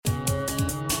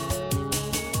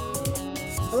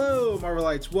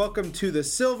Marvelites. Welcome to the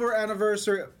silver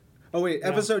anniversary.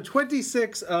 Episode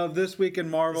 26 of This Week in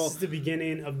Marvel. This is the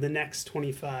beginning of the next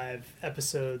 25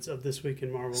 episodes of This Week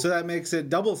in Marvel. So that makes it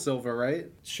double silver, right?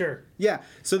 Sure. Yeah.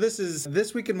 So this is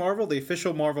This Week in Marvel, the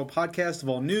official Marvel podcast of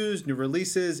all news, new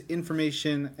releases,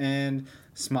 information, and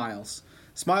smiles.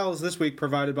 Smiles this week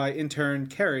provided by intern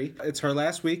Carrie. It's her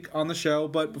last week on the show,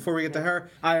 but before we get to her,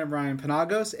 I am Ryan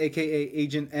Panagos, a.k.a.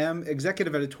 Agent M,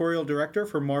 Executive Editorial Director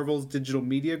for Marvel's Digital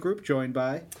Media Group, joined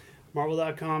by...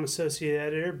 Marvel.com Associate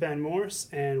Editor Ben Morse,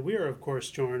 and we are, of course,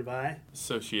 joined by...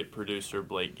 Associate Producer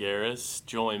Blake Garris,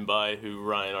 joined by, who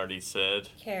Ryan already said...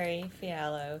 Carrie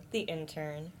Fiallo, the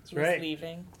intern, who's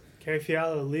leaving. Carrie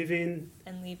Fiallo leaving...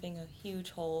 And leaving a huge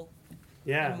hole.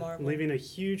 Yeah, leaving a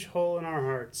huge hole in our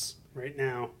hearts right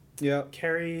now. Yep.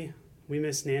 Carrie, we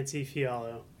miss Nancy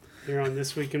Fiallo here on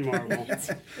This Week in Marvel.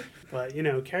 But, you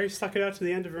know, Carrie stuck it out to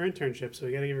the end of her internship, so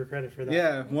we got to give her credit for that.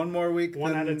 Yeah, one more week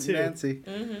One than out of two. Nancy.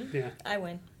 Mm-hmm. Yeah. I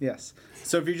win. Yes.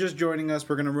 So if you're just joining us,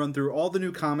 we're going to run through all the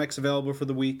new comics available for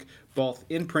the week, both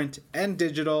in print and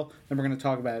digital. Then we're going to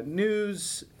talk about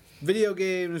news, video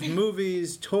games,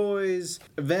 movies, toys,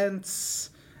 events,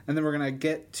 and then we're going to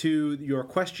get to your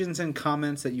questions and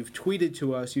comments that you've tweeted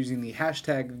to us using the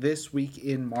hashtag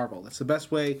ThisWeekInMarvel. That's the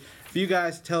best way for you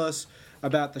guys to tell us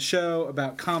about the show,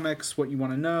 about comics, what you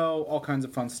want to know, all kinds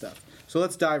of fun stuff. So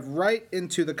let's dive right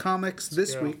into the comics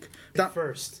this week. Head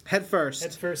first. Head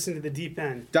first into the deep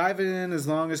end. Dive in as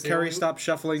long as Carrie stops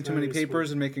shuffling too many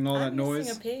papers and making all that noise.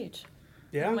 I'm missing a page.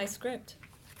 Yeah? On my script.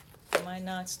 Am I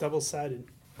not? It's double-sided.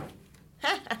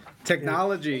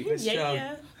 Technology. Nice job.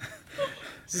 Yeah.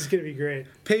 This is going to be great.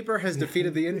 Paper has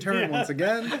defeated the intern once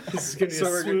again. This is going to be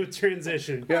a smooth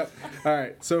transition. Yep. All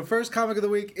right. So first comic of the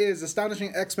week is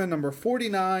Astonishing X-Men number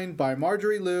 49 by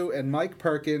Marjorie Liu and Mike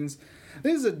Perkins.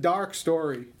 This is a dark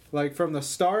story. Like, from the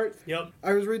start, Yep.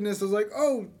 I was reading this, I was like,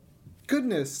 oh,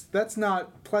 goodness, that's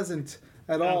not pleasant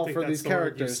at all for these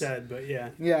characters. I don't think that's the word you said,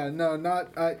 but Yeah, yeah. no,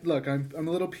 not... look, I'm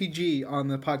a little PG on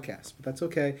the podcast, but that's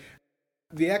okay.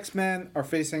 The X-Men are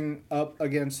facing up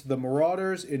against the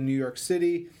Marauders in New York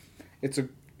City. It's an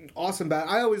awesome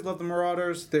battle. I always love the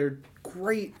Marauders. They're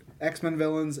great X-Men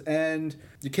villains, and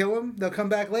you kill them, they'll come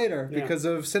back later because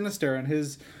of Sinister and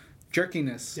his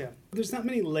jerkiness. Yeah. There's not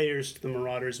many layers to the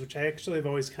Marauders, which I actually have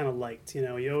always kind of liked. You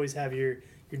know, you always have your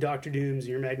Dr. Dooms,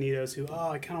 your Magnetos, who,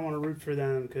 I kind of want to root for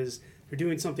them because they're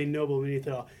doing something noble beneath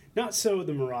it all. Not so with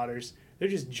the Marauders. They're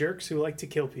just jerks who like to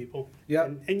kill people. Yeah.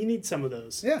 And you need some of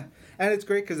those. Yeah. And it's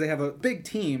great because they have a big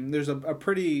team. There's a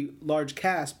pretty large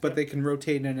cast, but they can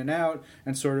rotate in and out,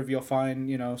 and sort of you'll find,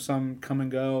 some come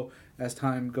and go as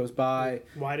time goes by.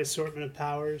 Wide assortment of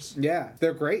powers. Yeah,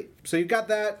 they're great. So you've got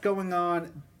that going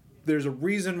on. There's a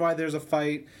reason why there's a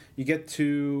fight. You get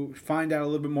to find out a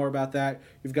little bit more about that.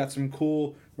 You've got some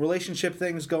cool relationship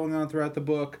things going on throughout the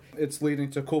book. It's leading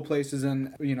to cool places,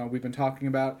 and, we've been talking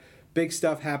about big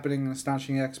stuff happening in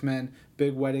Astonishing X-Men.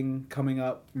 Big wedding coming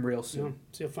up real soon. Yeah.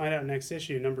 So you'll find out next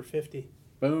issue, number 50.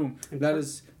 Boom. That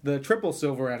is the triple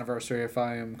silver anniversary, if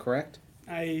I am correct.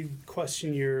 I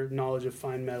question your knowledge of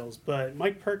fine metals, but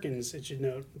Mike Perkins, it should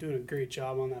note, doing a great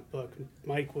job on that book.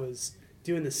 Mike was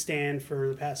doing The Stand for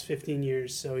the past 15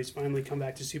 years, so he's finally come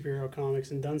back to superhero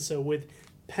comics and done so with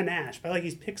panache. But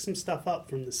he's picked some stuff up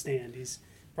from The Stand. He's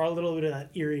brought a little bit of that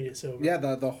eeriness over. Yeah,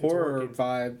 the horror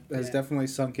vibe has definitely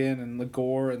sunk in, and the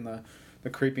gore and the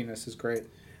creepiness is great.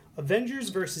 Avengers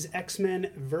vs.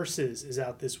 X-Men Versus is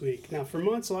out this week. Now, for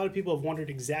months, a lot of people have wondered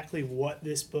exactly what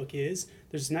this book is.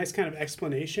 There's a nice kind of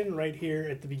explanation right here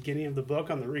at the beginning of the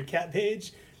book on the recap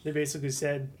page. They basically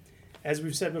said, as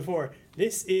we've said before,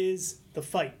 this is the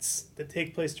fights that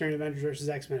take place during Avengers vs.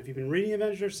 X-Men. If you've been reading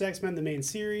Avengers vs. X-Men, the main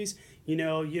series, you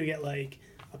get like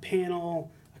a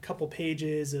panel, a couple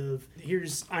pages of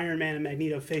here's Iron Man and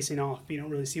Magneto facing off, but you don't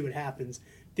really see what happens.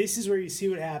 This is where you see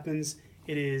what happens.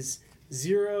 It is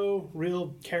zero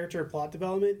real character plot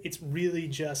development. It's really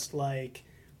just like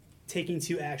taking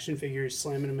two action figures,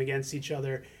 slamming them against each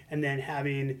other, and then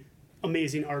having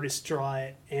amazing artists draw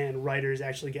it and writers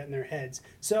actually get in their heads.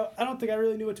 So I don't think I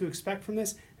really knew what to expect from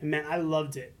this, and man, I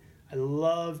loved it. I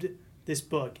loved this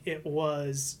book. It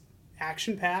was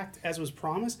action-packed, as was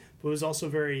promised, but it was also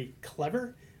very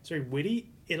clever. It's very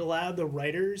witty. It allowed the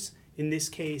writers, in this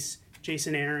case,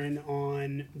 Jason Aaron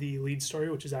on the lead story,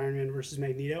 which is Iron Man versus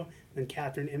Magneto, and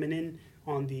Catherine Immonen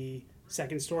on the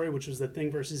second story, which was the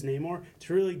Thing versus Namor,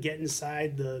 to really get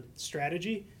inside the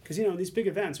strategy. Because, in these big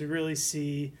events, we really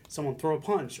see someone throw a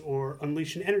punch or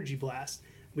unleash an energy blast.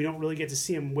 We don't really get to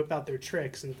see them whip out their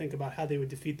tricks and think about how they would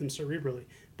defeat them cerebrally.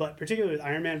 But particularly with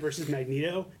Iron Man versus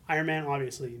Magneto, Iron Man,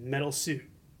 obviously, metal suit.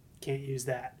 Can't use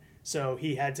that. So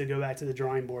he had to go back to the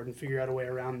drawing board and figure out a way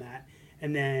around that.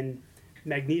 And then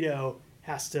Magneto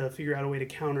has to figure out a way to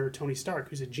counter Tony Stark,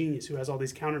 who's a genius, who has all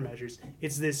these countermeasures.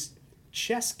 It's this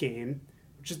chess game,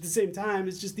 which at the same time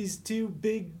is just these two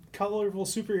big, colorful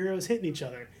superheroes hitting each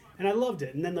other. And I loved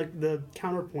it. And then the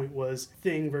counterpoint was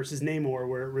Thing versus Namor,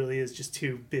 where it really is just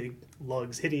two big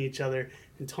lugs hitting each other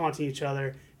and taunting each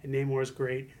other. And Namor is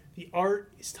great. The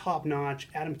art is top-notch.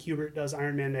 Adam Kubert does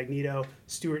Iron Man Magneto.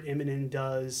 Stuart Immonen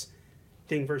does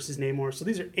Thing versus Namor. So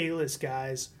these are A-list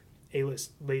guys,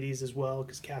 A-list ladies as well,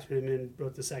 because Catherine Immonen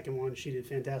wrote the second one. She did a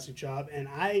fantastic job. And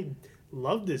I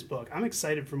loved this book. I'm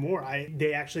excited for more.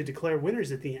 They actually declare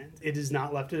winners at the end. It is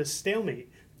not left at a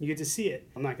stalemate. You get to see it.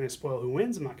 I'm not going to spoil who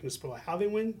wins. I'm not going to spoil how they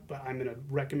win, but I'm going to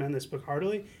recommend this book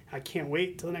heartily. I can't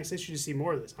wait till the next issue to see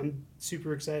more of this. I'm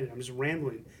super excited. I'm just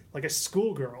rambling like a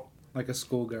schoolgirl. Like a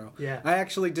schoolgirl. Yeah. I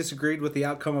actually disagreed with the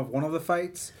outcome of one of the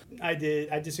fights. I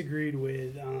did. I disagreed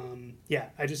with,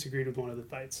 I disagreed with one of the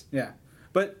fights. Yeah.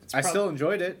 But I still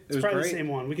enjoyed it. It was probably great. The same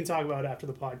one. We can talk about it after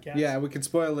the podcast. Yeah, we can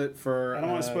spoil it for I don't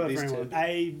want to spoil it for these anyone. two.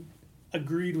 I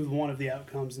agreed with one of the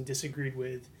outcomes and disagreed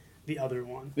with the other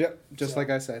one. Yep, just like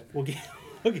I said. We'll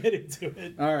get into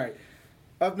it. All right.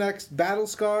 Up next, Battle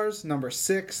Scars, number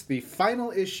 6, the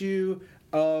final issue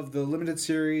of the limited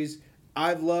series.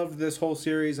 I've loved this whole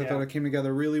series. I thought it came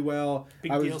together really well.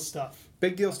 Big deal stuff.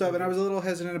 Big deal stuff, and I was a little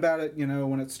hesitant about it,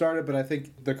 when it started, but I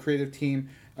think the creative team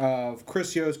of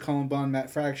Chris Yost, Cullen Bunn, Matt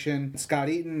Fraction, Scott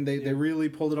Eaton, they really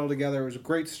pulled it all together. It was a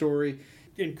great story.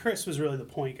 And Chris was really the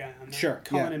point guy on that. Sure,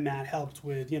 Cullen and Matt helped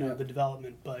with, the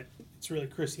development, but it's really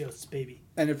Chris Yost's baby.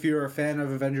 And if you're a fan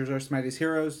of Avengers: Earth's Mightiest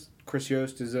Heroes, Chris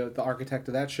Yost is the architect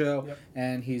of that show,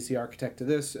 and he's the architect of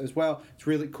this as well. It's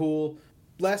really cool.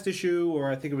 Last issue, or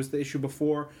I think it was the issue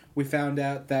before, we found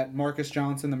out that Marcus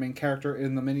Johnson, the main character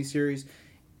in the miniseries,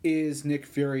 is Nick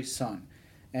Fury's son.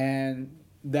 And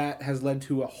that has led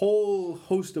to a whole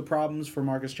host of problems for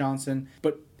Marcus Johnson.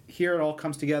 But here it all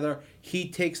comes together. He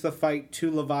takes the fight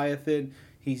to Leviathan.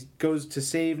 He goes to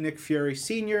save Nick Fury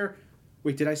Sr.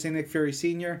 Wait, did I say Nick Fury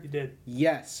Sr.? You did.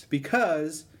 Yes,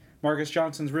 because Marcus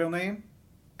Johnson's real name,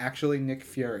 actually Nick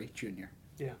Fury Jr.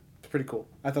 Yeah. Pretty cool.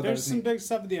 I thought there's that was some neat. big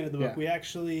stuff at the end of the book. Yeah. We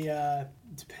actually,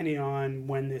 depending on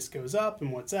when this goes up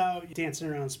and what's out, dancing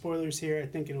around spoilers here. I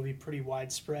think it'll be pretty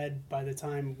widespread by the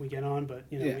time we get on, but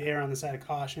we err on the side of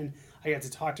caution. I got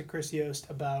to talk to Chris Yost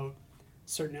about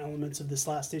certain elements of this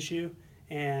last issue,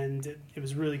 and it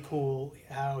was really cool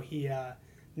how he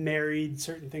married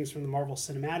certain things from the Marvel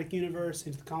Cinematic Universe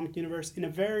into the comic universe in a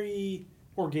very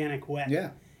organic way.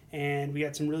 Yeah. And we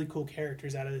got some really cool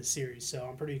characters out of this series, so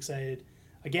I'm pretty excited.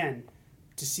 Again,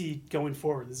 to see going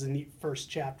forward. This is a neat first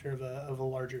chapter of a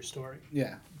larger story.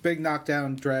 Yeah. Big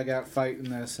knockdown, drag-out fight in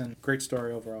this, and great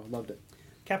story overall. Loved it.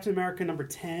 Captain America number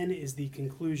 10 is the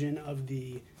conclusion of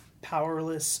the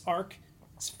Powerless arc.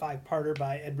 It's a 5-parter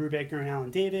by Ed Brubaker and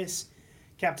Alan Davis.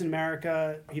 Captain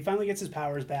America, he finally gets his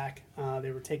powers back.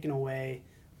 They were taken away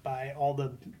by all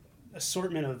the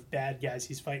assortment of bad guys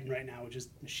he's fighting right now, which is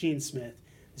Machine Smith,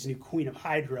 this new Queen of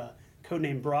Hydra,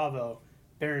 codename Bravo,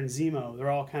 Baron Zemo. They're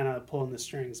all kind of pulling the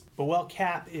strings. But while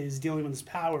Cap is dealing with his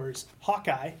powers,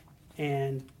 Hawkeye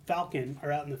and Falcon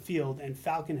are out in the field, and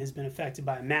Falcon has been affected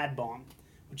by a mad bomb,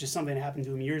 which is something that happened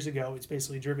to him years ago. It's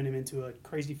basically driven him into a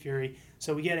crazy fury.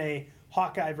 So we get a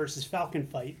Hawkeye versus Falcon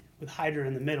fight with Hydra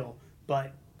in the middle.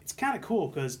 But it's kind of cool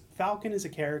because Falcon is a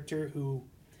character who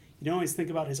you don't always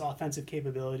think about his offensive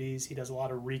capabilities. He does a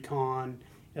lot of recon.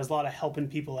 He does a lot of helping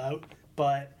people out.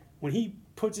 But when he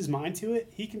puts his mind to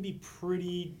it, he can be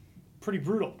pretty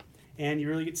brutal. And you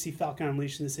really get to see Falcon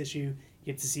unleashed in this issue. You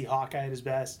get to see Hawkeye at his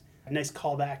best. A nice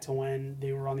callback to when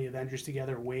they were on the Avengers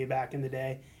together way back in the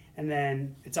day. And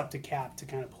then it's up to Cap to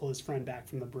kind of pull his friend back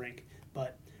from the brink.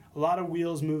 But a lot of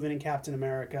wheels moving in Captain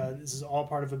America. This is all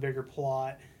part of a bigger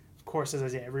plot. Of course, as I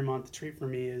say, every month the treat for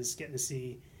me is getting to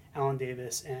see Alan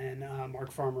Davis and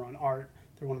Mark Farmer on art.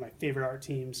 They're one of my favorite art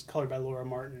teams, colored by Laura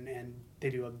Martin, and they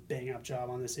do a bang-up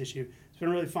job on this issue. It's been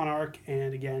a really fun arc,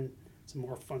 and again, some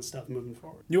more fun stuff moving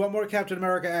forward. You want more Captain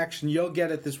America action? You'll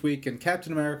get it this week in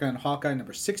Captain America and Hawkeye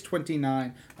number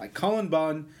 629 by Cullen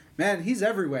Bunn. Man, he's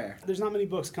everywhere. There's not many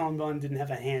books Cullen Bunn didn't have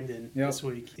a hand in this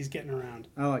week. He's getting around.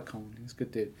 I like Cullen. He's a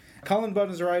good dude. Cullen Bunn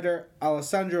is the writer.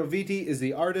 Alessandro Vitti is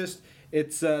the artist.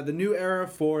 It's the new era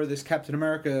for this Captain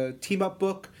America team-up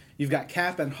book. You've got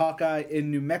Cap and Hawkeye in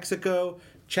New Mexico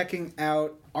checking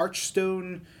out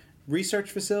Archstone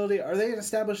Research Facility. Are they an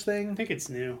established thing? I think it's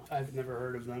new. I've never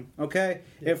heard of them. Okay.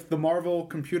 Yeah. If the Marvel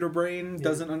computer brain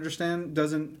doesn't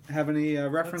have any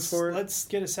reference for it. Let's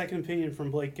get a second opinion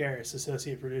from Blake Garris,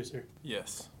 associate producer.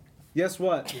 Yes. Guess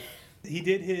what? He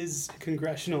did his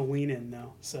congressional lean-in,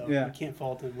 though, so Yeah. you can't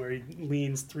fault him, where he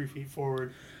leans 3 feet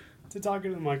forward to talk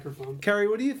into the microphone. Carrie,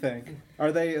 what do you think?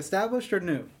 Are they established or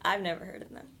new? I've never heard of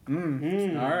them.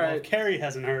 All right. Well, Carrie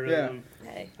hasn't heard of them.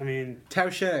 Hey. I mean,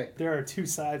 Touche. there are two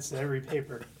sides to every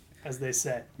paper, as they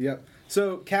say. Yep.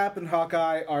 So Cap and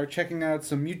Hawkeye are checking out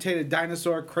some mutated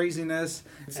dinosaur craziness.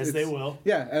 As they will.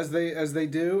 Yeah, as they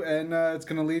do, and it's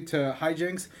going to lead to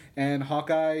hijinks and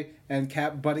Hawkeye and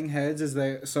Cap butting heads as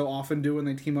they so often do when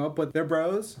they team up. But they're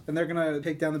bros, and they're going to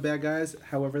take down the bad guys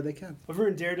however they can. Over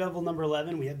in Daredevil number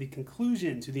 11, we have the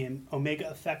conclusion to the Omega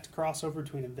Effect crossover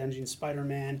between Avenging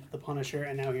Spider-Man, The Punisher,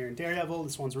 and now here in Daredevil.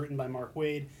 This one's written by Mark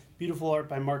Waid. Beautiful art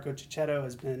by Marco Cicchetto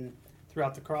has been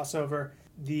throughout the crossover.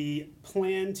 The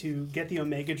plan to get the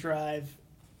Omega Drive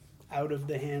out of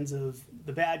the hands of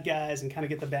the bad guys and kind of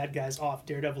get the bad guys off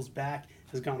Daredevil's back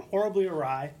has gone horribly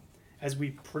awry, as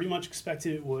we pretty much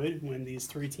expected it would when these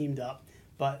three teamed up.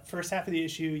 But first half of the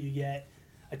issue, you get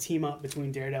a team up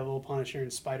between Daredevil, Punisher,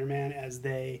 and Spider-Man as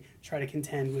they try to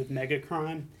contend with mega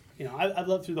crime. You know, I've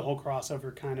loved through the whole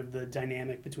crossover kind of the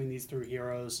dynamic between these three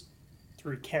heroes,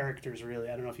 three characters really.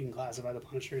 I don't know if you can classify the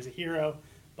Punisher as a hero,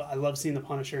 but I love seeing the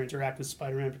Punisher interact with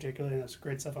Spider-Man particularly, and that's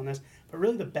great stuff on this. But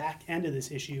really the back end of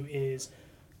this issue is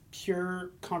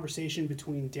pure conversation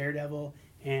between Daredevil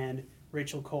and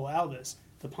Rachel Cole Alvis,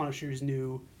 the Punisher's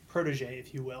new protege,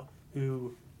 if you will,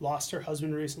 who lost her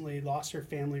husband recently, lost her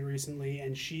family recently,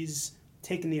 and she's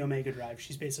taken the Omega Drive.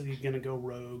 She's basically going to go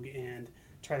rogue and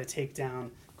try to take down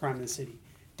crime in the city.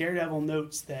 Daredevil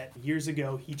notes that years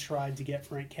ago he tried to get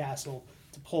Frank Castle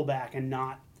to pull back and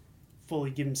not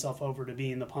fully give himself over to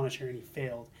being the Punisher, and he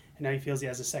failed. And now he feels he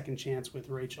has a second chance with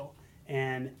Rachel.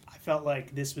 And I felt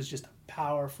like this was just a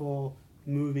powerful,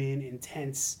 moving,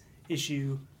 intense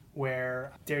issue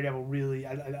where Daredevil really,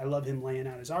 I love him laying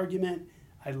out his argument.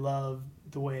 I love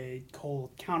the way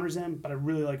Cole counters him, but I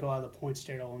really like a lot of the points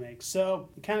Daredevil makes. So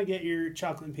you kind of get your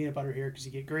chocolate and peanut butter here because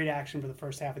you get great action for the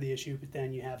first half of the issue, but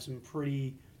then you have some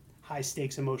pretty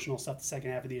high-stakes emotional stuff the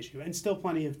second half of the issue, and still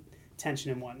plenty of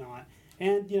tension and whatnot.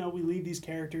 And, you know, we leave these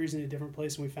characters in a different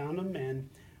place than we found them, and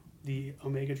the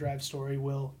Omega Drive story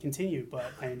will continue.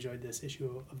 But I enjoyed this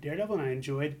issue of Daredevil, and I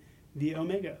enjoyed the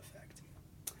Omega Effect.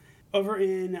 Over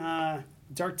in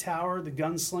Dark Tower, The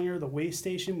Gunslinger, The Way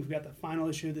Station, we've got the final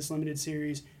issue of this limited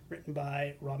series, written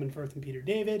by Robin Firth and Peter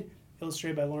David,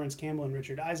 illustrated by Lawrence Campbell and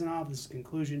Richard Eisenoff. This is a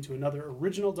conclusion to another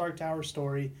original Dark Tower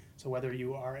story. So whether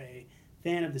you are a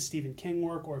fan of the Stephen King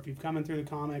work or if you've come in through the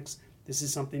comics, this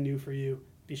is something new for you.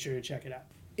 Be sure to check it out.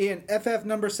 In FF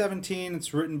number 17,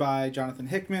 it's written by Jonathan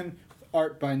Hickman,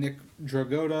 art by Nick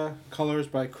Dragotta, colors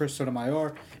by Chris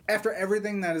Sotomayor. After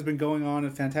everything that has been going on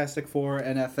in Fantastic Four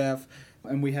and FF,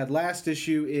 and we had last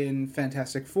issue in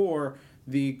Fantastic Four,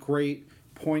 the great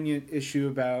poignant issue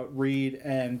about Reed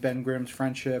and Ben Grimm's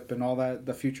friendship and all that,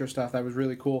 the future stuff, that was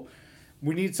really cool.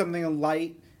 We need something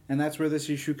light, and that's where this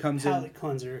issue comes in. Palette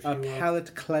cleanser, if you will.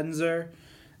 Palette cleanser,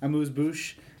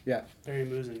 amuse-bouche. Yeah. Very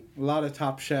amusing. A lot of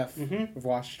Top Chef I've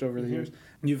watched over the years.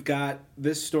 You've got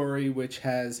this story which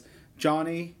has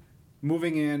Johnny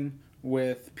moving in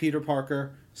with Peter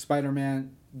Parker,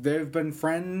 Spider-Man. They've been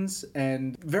friends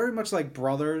and very much like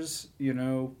brothers, you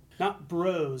know. Not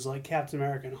bros like Captain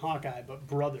America and Hawkeye, but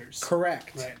brothers.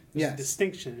 Correct. Right. There's Yes. a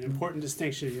distinction, an important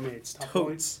distinction you made. Stop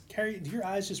Totes. Carrie, do your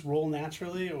eyes just roll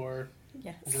naturally, or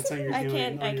Yes. is that something you're I doing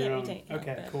can't on your own? retain it,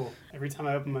 Okay, but- cool. Every time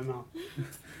I open my mouth.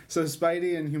 So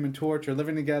Spidey and Human Torch are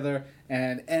living together,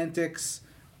 and antics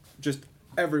just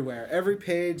everywhere. Every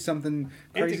page, something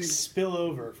crazy. Antics spill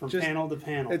over from Just- panel to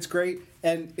panel. It's great.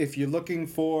 And if you're looking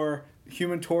for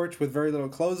Human Torch with very little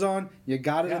clothes on, you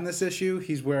got it in this issue.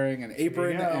 He's wearing an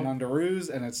apron go. and underoos,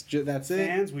 and that's it.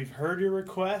 Fans, we've heard your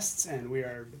requests, and we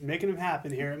are making them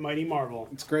happen here at Mighty Marvel.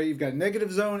 It's great. You've got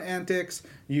Negative Zone antics.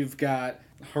 You've got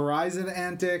Horizon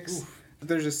antics.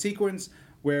 There's a sequence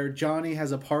where Johnny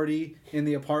has a party in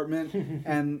the apartment,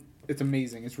 and it's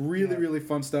amazing. It's really, really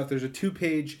fun stuff. There's a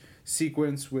 2-page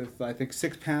sequence with, I think,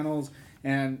 6 panels,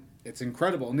 and it's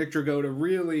incredible. Nick Dragotta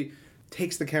really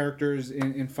takes the characters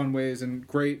in fun ways, and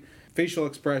great facial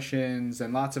expressions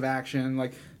and lots of action.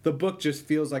 Like, the book just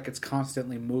feels like it's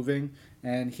constantly moving,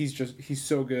 and he's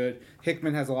so good.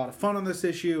 Hickman has a lot of fun on this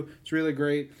issue. It's really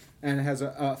great, and it has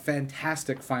a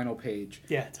fantastic final page.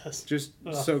 Yeah, it does. Just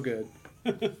so good.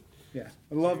 Yeah.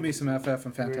 I love me some FF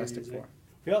and Very Fantastic easy. Four.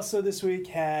 We also this week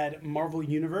had Marvel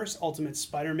Universe Ultimate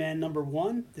Spider-Man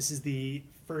 #1. This is the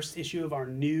first issue of our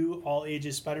new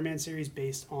all-ages Spider-Man series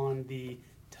based on the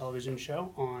television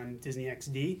show on Disney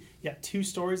XD. You got 2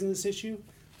 stories in this issue,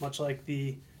 much like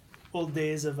the old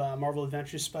days of Marvel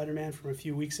Adventures Spider-Man from a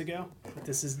few weeks ago.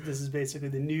 This is basically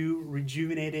the new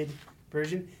rejuvenated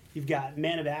version. You've got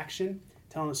Man of Action,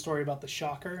 telling a story about the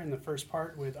Shocker in the first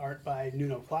part with art by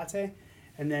Nuno Plate.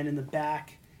 And then in the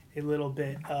back, a little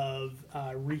bit of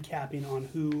recapping on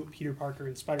who Peter Parker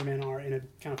and Spider-Man are in a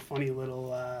kind of funny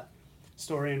little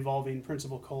story involving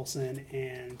Principal Coulson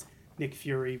and Nick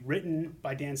Fury, written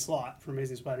by Dan Slott for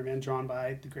Amazing Spider-Man, drawn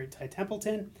by the great Ty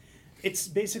Templeton. It's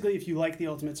basically, if you like the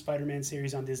Ultimate Spider-Man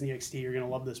series on Disney XD, you're going to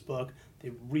love this book.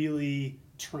 They really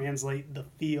translate the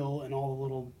feel and all the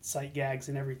little sight gags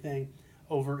and everything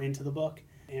over into the book.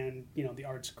 And, the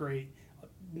art's great.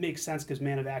 Makes sense because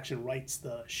Man of Action writes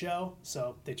the show,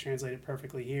 so they translate it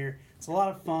perfectly here. It's a lot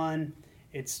of fun.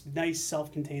 It's nice,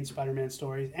 self-contained Spider-Man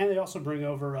stories. And they also bring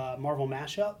over Marvel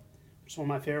Mashup, which is one of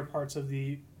my favorite parts of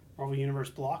the Marvel Universe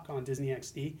block on Disney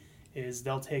XD, is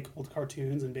they'll take old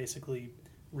cartoons and basically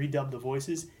redub the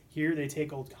voices. Here they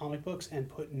take old comic books and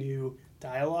put new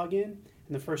dialogue in.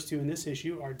 And the first two in this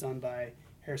issue are done by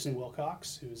Harrison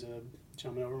Wilcox, who's a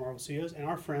gentleman over at Marvel Studios, and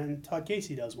our friend Todd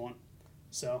Casey does one.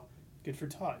 So, good for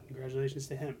Todd. Congratulations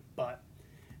to him. But,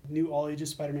 new all-ages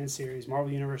Spider-Man series,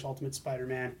 Marvel Universe Ultimate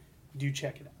Spider-Man, do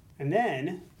check it out. And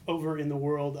then, over in the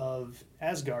world of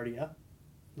Asgardia,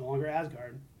 no longer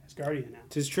Asgard, Asgardia now.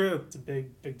 'Tis true. It's a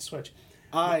big switch.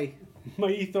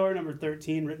 Mighty Thor number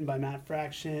 13, written by Matt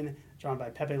Fraction, drawn by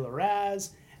Pepe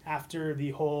Larraz. After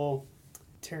the whole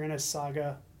Tyrannus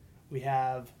saga, we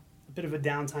have a bit of a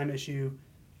downtime issue,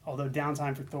 although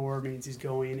downtime for Thor means he's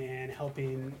going and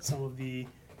helping some of the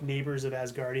neighbors of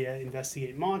Asgardia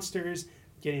investigate monsters,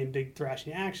 getting in big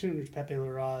thrashing action, which Pepe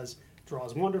Larraz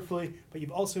draws wonderfully. But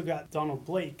you've also got Donald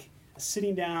Blake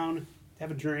sitting down to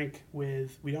have a drink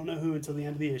with, we don't know who until the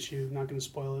end of the issue, I'm not going to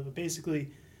spoil it, but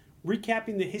basically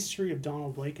recapping the history of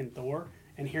Donald Blake and Thor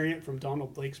and hearing it from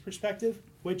Donald Blake's perspective,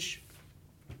 which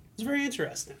is very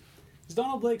interesting. Because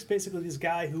Donald Blake's basically this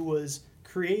guy who was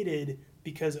created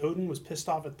because Odin was pissed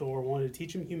off at Thor, wanted to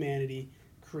teach him humanity,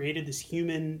 created this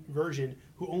human version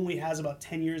who only has about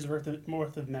 10 years worth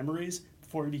of memories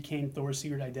before he became Thor's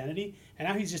secret identity. And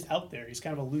now he's just out there. He's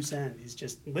kind of a loose end. He's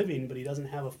just living, but he doesn't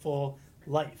have a full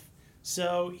life.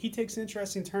 So he takes an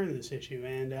interesting turn in this issue,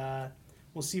 and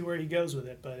we'll see where he goes with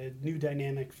it, but a new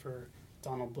dynamic for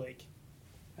Donald Blake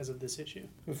as of this issue.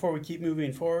 Before we keep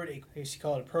moving forward, I guess you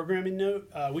call it a programming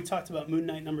note. We talked about Moon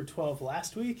Knight number 12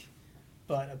 last week,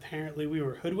 but apparently we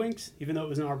were hoodwinked. Even though it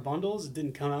was in our bundles, it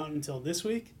didn't come out until this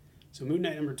week. So Moon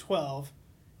Knight number 12,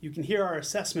 you can hear our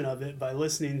assessment of it by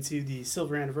listening to the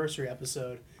Silver Anniversary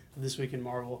episode of This Week in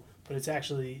Marvel, but it's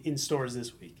actually in stores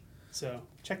this week. So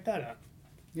check that out.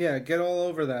 Yeah, get all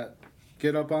over that.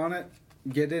 Get up on it.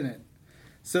 Get in it.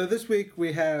 So this week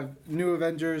we have New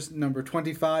Avengers number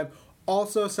 25,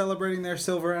 also celebrating their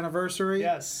silver anniversary.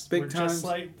 Yes, big we're time. just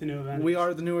like the New Avengers. We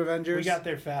are the New Avengers. We got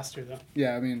there faster, though.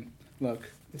 Yeah, I mean,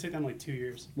 look. It took them like 2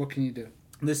 years. What can you do?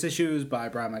 This issue is by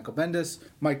Brian Michael Bendis,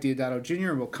 Mike Diodato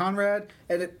Jr., and Will Conrad,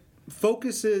 and it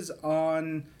focuses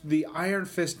on the Iron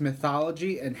Fist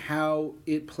mythology and how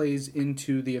it plays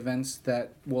into the events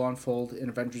that will unfold in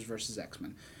Avengers vs.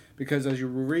 X-Men. Because as you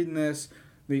were reading this,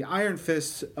 the Iron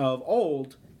Fists of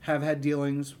old have had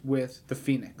dealings with the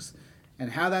Phoenix.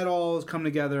 And how that all has come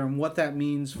together and what that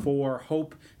means for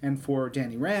Hope and for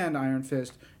Danny Rand, Iron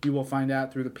Fist, you will find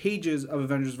out through the pages of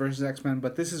Avengers vs. X-Men.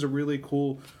 But this is a really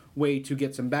cool way to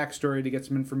get some backstory, to get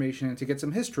some information, and to get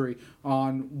some history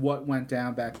on what went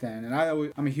down back then. And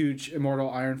I'm a huge Immortal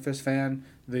Iron Fist fan.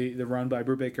 The run by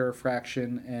Brubaker,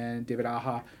 Fraction, and David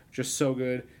Aja, just so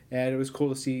good. And it was cool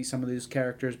to see some of these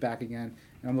characters back again.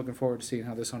 And I'm looking forward to seeing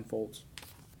how this unfolds.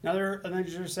 Another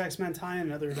Avengers vs. X-Men tie-in,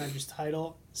 another Avengers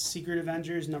title. Secret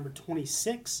Avengers number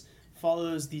 26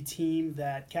 follows the team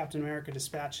that Captain America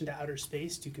dispatched into outer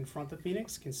space to confront the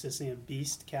Phoenix, consisting of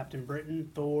Beast, Captain Britain,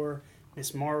 Thor,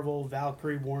 Miss Marvel,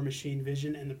 Valkyrie, War Machine,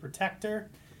 Vision, and the Protector.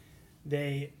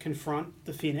 They confront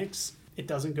the Phoenix. It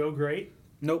doesn't go great.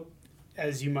 Nope.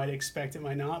 As you might expect, it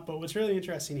might not. But what's really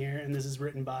interesting here, and this is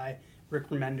written by Rick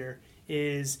Remender,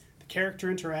 is the character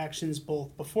interactions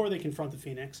both before they confront the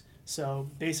Phoenix. So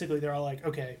basically they're all like,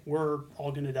 okay, we're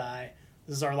all going to die.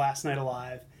 This is our last night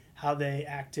alive. How they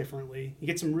act differently. You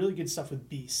get some really good stuff with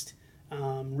Beast.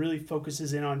 Really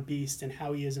focuses in on Beast and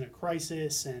how he is in a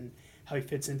crisis and how he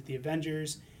fits into the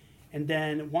Avengers. And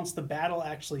then once the battle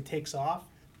actually takes off,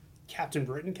 Captain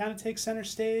Britain kind of takes center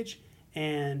stage.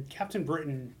 And Captain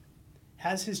Britain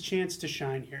has his chance to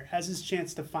shine here. Has his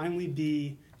chance to finally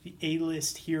be the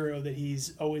A-list hero that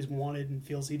he's always wanted and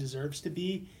feels he deserves to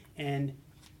be. And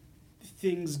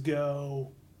things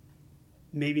go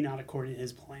maybe not according to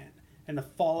his plan. And the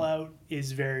fallout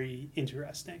is very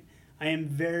interesting. I am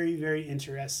very, very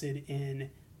interested in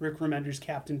Rick Remender's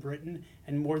Captain Britain,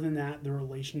 and more than that, the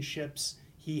relationships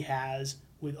he has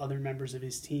with other members of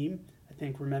his team. I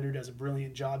think Remender does a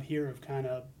brilliant job here of kind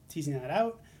of teasing that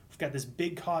out. We've got this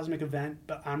big cosmic event,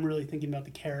 but I'm really thinking about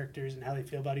the characters and how they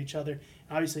feel about each other. And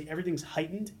obviously, everything's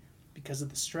heightened because of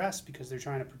the stress, because they're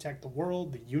trying to protect the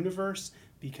world, the universe,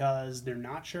 because they're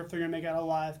not sure if they're going to make it out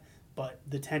alive, but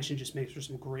the tension just makes for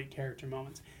some great character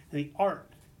moments. And the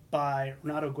art by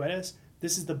Renato Guedes,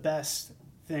 this is the best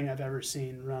thing I've ever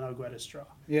seen Renato Guedes draw.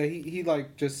 Yeah, he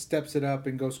like just steps it up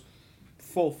and goes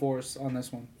full force on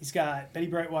this one. He's got Betty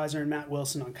Breitweiser and Matt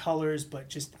Wilson on colors, but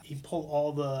just he pulled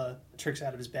all the tricks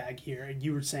out of his bag here. And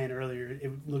you were saying earlier,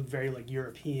 it looked very like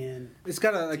European. It's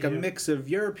got a mix of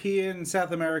European,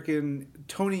 South American,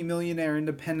 Tony Millionaire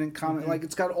independent comic. Like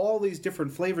it's got all these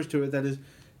different flavors to it that is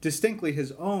distinctly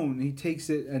his own. He takes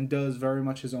it and does very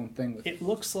much his own thing with it. It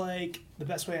looks like, the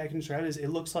best way I can describe it is it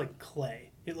looks like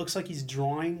clay. It looks like he's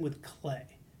drawing with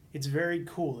clay. It's very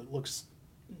cool. It looks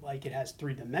like it has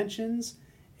 3 dimensions.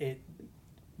 It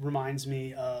reminds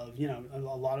me of, a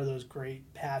lot of those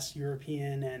great past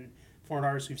European and foreign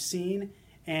artists we've seen,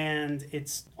 and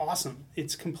it's awesome.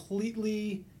 It's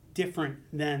completely different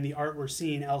than the art we're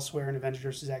seeing elsewhere in Avengers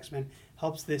vs. X-Men.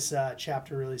 Helps this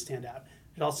chapter really stand out.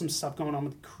 There's also some stuff going on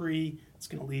with Kree. It's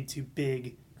going to lead to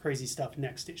big, crazy stuff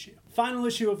next issue. Final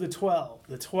issue of the 12.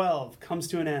 The 12 comes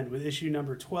to an end with issue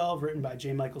number 12, written by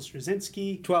J. Michael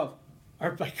Straczynski. 12.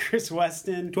 Art by Chris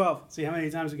Weston. 12. See how many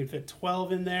times we can fit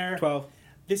 12 in there. 12.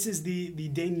 This is the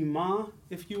denouement,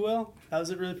 if you will. How is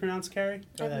it really pronounced, Carrie?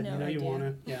 I have no idea. You want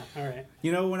to? Yeah, all right.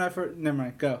 When I first... Never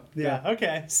mind, go. Yeah,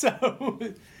 okay. So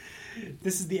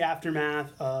this is the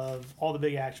aftermath of all the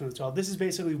big action with 12. This is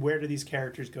basically where do these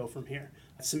characters go from here.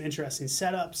 Some interesting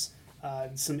setups,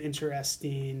 some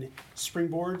interesting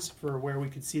springboards for where we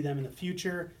could see them in the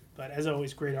future. But as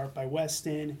always, great art by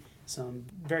Weston. Some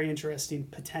very interesting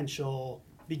potential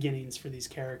beginnings for these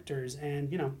characters,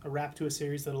 and a wrap to a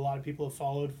series that a lot of people have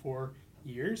followed for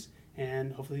years,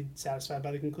 and hopefully satisfied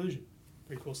by the conclusion.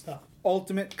 Pretty cool stuff.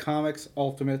 Ultimate Comics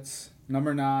Ultimates,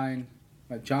 number 9,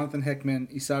 by Jonathan Hickman,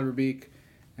 Isad Rabik,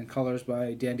 and colors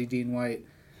by Dandy Dean White.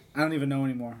 I don't even know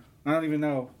anymore. I don't even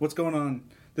know what's going on.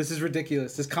 This is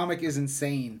ridiculous. This comic is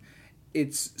insane.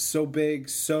 It's so big,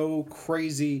 so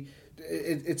crazy.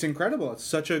 It's incredible. It's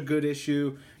such a good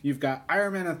issue. You've got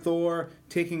Iron Man and Thor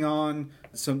taking on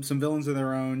some villains of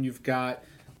their own. You've got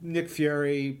Nick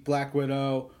Fury, Black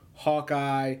Widow,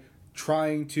 Hawkeye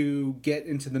trying to get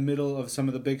into the middle of some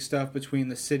of the big stuff between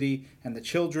the city and the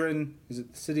children. Is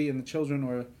it the city and the children,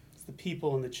 or it's the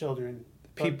people and the children?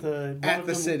 People at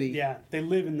the city. Yeah, they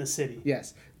live in the city.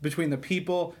 Yes, between the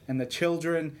people and the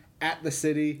children at the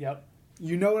city. Yep.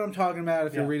 You know what I'm talking about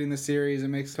if you're reading the series. It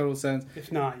makes total sense.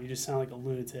 If not, you just sound like a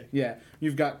lunatic. Yeah.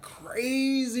 You've got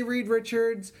crazy Reed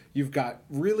Richards. You've got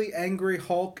really angry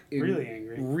Hulk.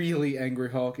 Really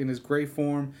angry Hulk in his gray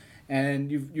form.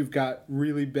 And you've got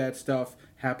really bad stuff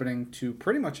happening to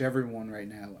pretty much everyone right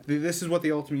now. This is what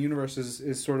the Ultimate Universe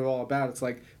is sort of all about. It's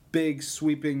like big,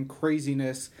 sweeping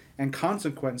craziness and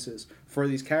consequences for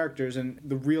these characters and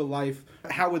the real life.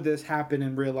 How would this happen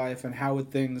in real life, and how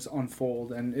would things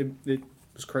unfold? And it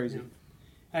was crazy.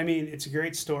 Yeah. I mean, it's a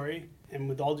great story, and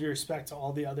with all due respect to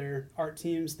all the other art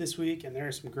teams this week, and there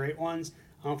are some great ones,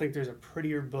 I don't think there's a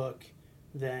prettier book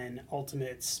than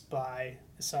Ultimates by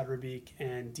Isad Rabik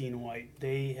and Dean White.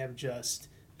 They have just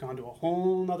gone to a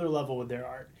whole nother level with their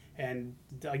art. And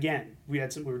again, we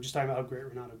were just talking about how great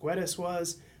Renato Guedes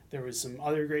was. There was some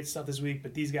other great stuff this week,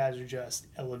 but these guys are just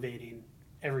elevating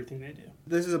everything they do.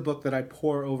 This is a book that I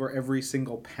pour over every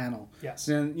single panel. Yes.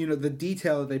 And, the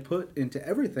detail that they put into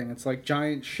everything. It's like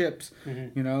giant ships.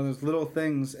 Mm-hmm. There's little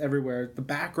things everywhere. The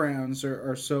backgrounds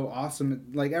are so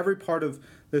awesome. Like, every part of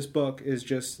this book is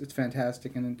it's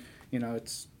fantastic. And,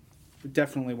 it's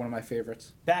definitely one of my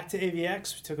favorites. Back to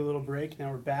AvX. We took a little break.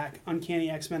 Now we're back. Uncanny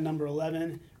X-Men number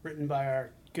 11, written by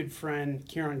our good friend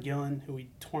Kieran Gillen, who we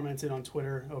tormented on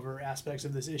Twitter over aspects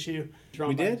of this issue.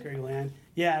 Drawn by Greg Land.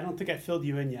 Yeah, I don't think I filled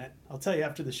you in yet. I'll tell you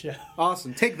after the show.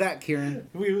 Awesome. Take that, Kieran.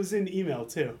 It was in email,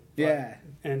 too. Yeah.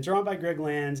 And drawn by Greg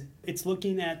Land. It's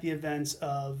looking at the events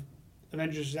of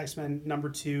Avengers vs. X-Men number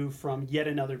 2 from yet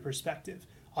another perspective.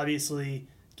 Obviously,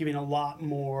 giving a lot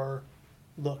more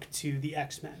look to the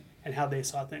X-Men and how they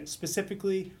saw things.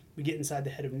 Specifically, we get inside the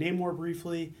head of Namor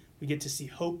briefly. We get to see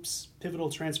Hope's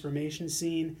pivotal transformation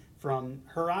scene from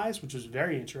her eyes, which was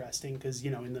very interesting because,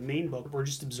 in the main book, we're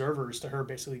just observers to her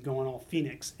basically going all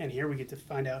Phoenix. And here we get to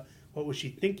find out what was she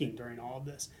thinking during all of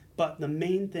this. But the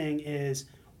main thing is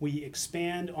we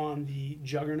expand on the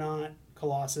Juggernaut,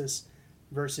 Colossus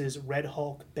versus Red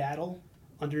Hulk battle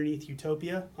underneath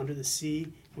Utopia, under the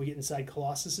sea. We get inside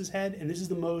Colossus's head. And this is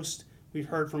the most we've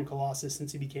heard from Colossus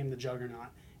since he became the Juggernaut.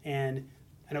 And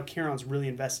I know Kieran's really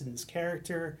invested in this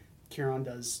character. Kieran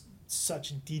does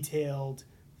such detailed,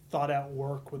 thought-out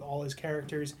work with all his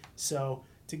characters. So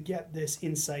to get this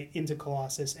insight into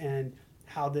Colossus and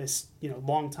how this,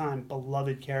 long-time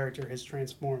beloved character has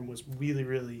transformed was really,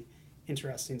 really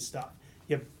interesting stuff.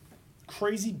 You have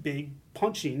crazy big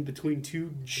punching between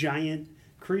two giant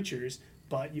creatures,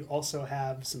 but you also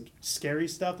have some scary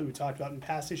stuff that we talked about in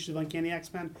past issues of Uncanny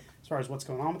X-Men as far as what's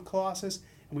going on with Colossus,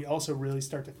 and we also really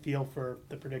start to feel for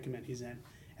the predicament he's in.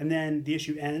 And then the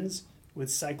issue ends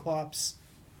with Cyclops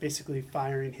basically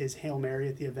firing his Hail Mary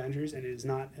at the Avengers, and it is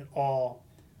not at all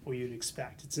what you'd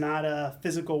expect. It's not a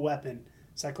physical weapon.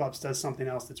 Cyclops does something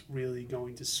else that's really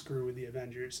going to screw with the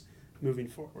Avengers moving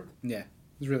forward. Yeah,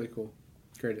 it's really cool.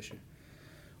 Great issue.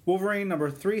 Wolverine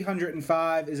number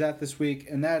 305 is out this week,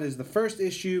 and that is the first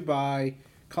issue by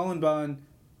Cullen Bunn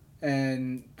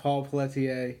and Paul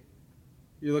Pelletier.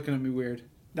 You're looking at me weird.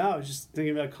 No, I was just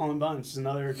thinking about Cullen Bunn. It's just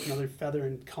another feather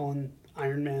in Cullen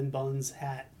Iron Man Bunn's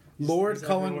hat. Lord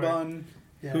Cullen Bunn,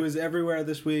 who is everywhere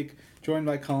this week, joined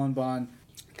by Cullen Bunn.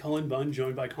 Cullen Bunn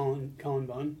joined by Cullen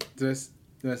Bunn. Did I say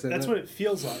That's that? what it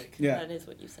feels like. Yeah. That is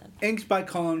what you said. Inks by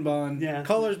Cullen Bunn. Yeah.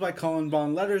 Colors by Cullen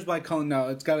Bunn. Letters by Cullen. No,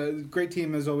 it's got a great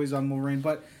team as always on Wolverine.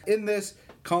 But in this,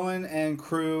 Cullen and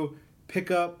crew pick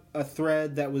up a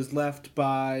thread that was left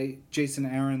by Jason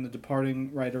Aaron, the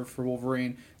departing writer for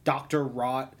Wolverine. Dr.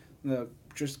 Rot, the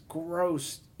just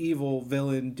gross, evil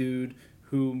villain dude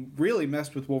who really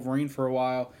messed with Wolverine for a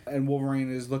while. And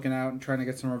Wolverine is looking out and trying to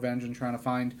get some revenge and trying to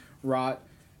find Rot.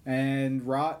 And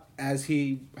Rot, as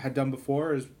he had done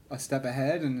before, is a step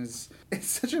ahead, and it's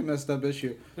such a messed up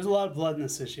issue. There's a lot of blood in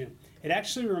this issue. It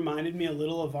actually reminded me a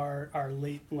little of our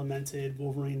late lamented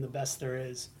Wolverine, The Best There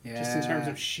Is. Yeah. Just in terms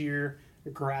of sheer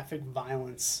graphic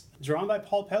violence. Drawn by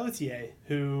Paul Pelletier,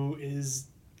 who is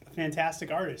a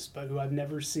fantastic artist, but who I've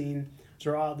never seen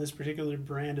draw this particular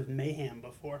brand of mayhem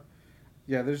before.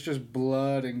 Yeah, there's just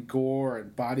blood and gore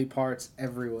and body parts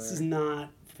everywhere. This is not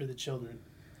for the children.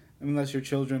 Unless your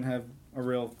children have a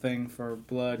real thing for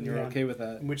blood and you're okay with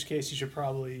that. In which case you should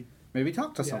probably Maybe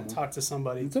talk to someone. talk to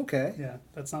somebody. It's okay. Yeah,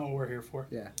 that's not what we're here for.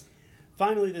 Yeah.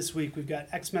 Finally this week we've got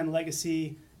X-Men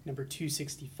Legacy number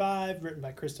 265, written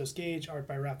by Christos Gage, art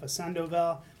by Rafa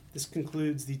Sandoval. This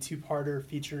concludes the two-parter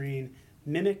featuring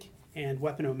Mimic and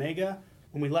Weapon Omega.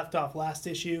 When we left off last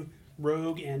issue,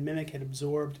 Rogue and Mimic had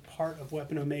absorbed part of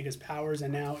Weapon Omega's powers,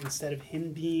 and now instead of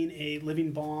him being a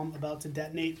living bomb about to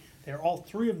detonate, they're all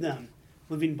three of them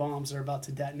living bombs that are about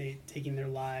to detonate, taking their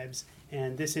lives.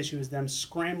 And this issue is them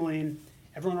scrambling,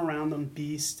 everyone around them,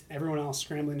 Beast, everyone else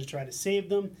scrambling to try to save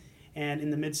them. And in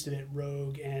the midst of it,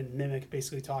 Rogue and Mimic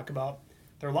basically talk about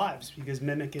their lives, because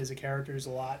Mimic is a character who's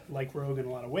a lot like Rogue in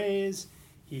a lot of ways.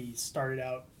 He started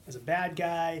out as a bad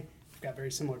guy, got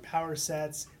very similar power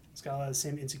sets, he's got a lot of the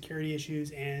same insecurity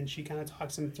issues, and she kind of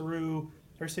talks him through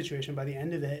her situation. By the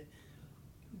end of it,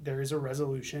 there is a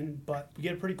resolution, but we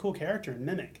get a pretty cool character in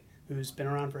Mimic, who's been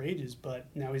around for ages, but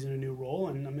now he's in a new role,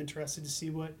 and I'm interested to see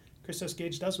what Christos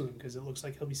Gage does with him, because it looks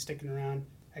like he'll be sticking around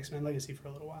X-Men Legacy for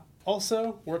a little while.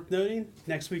 Also, worth noting,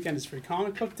 next weekend is Free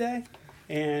Comic Book Day,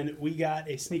 and we got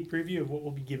a sneak preview of what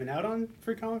we'll be giving out on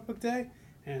Free Comic Book Day,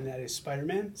 and that is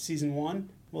Spider-Man Season 1.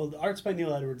 Well, the art's by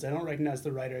Neil Edwards. I don't recognize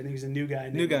the writer. I think he's a new guy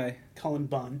named Cullen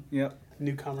Bunn. Yep.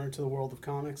 Newcomer to the world of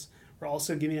comics. We're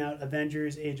also giving out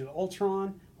Avengers Age of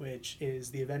Ultron, which is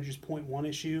the Avengers .1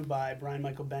 issue by Brian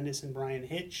Michael Bendis and Brian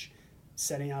Hitch,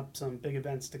 setting up some big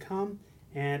events to come,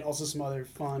 and also some other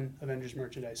fun Avengers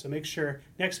merchandise. So make sure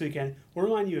next weekend, we'll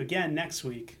remind you again next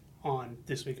week on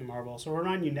This Week in Marvel. So we'll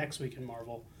remind you next week in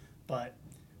Marvel, but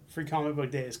Free Comic Book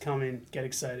Day is coming. Get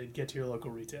excited. Get to your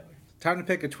local retailer. Time to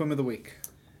pick a Twim of the Week.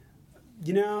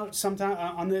 You know, sometimes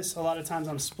on this, a lot of times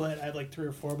I'm split. I have like 3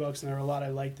 or 4 books, and there were a lot I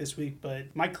liked this week,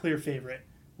 but my clear favorite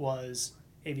was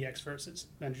AvX Versus,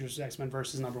 Avengers X-Men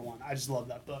Versus #1. I just love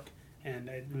that book, and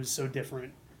it was so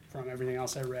different from everything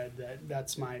else I read that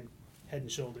that's my head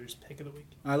and shoulders pick of the week.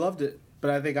 I loved it,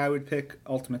 but I think I would pick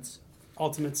Ultimates.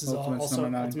 Ultimates is also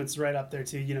Ultimates is right up there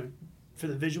too. You know, for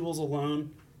the visuals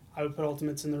alone, I would put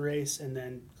Ultimates in the race, and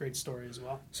then great story as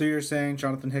well. So you're saying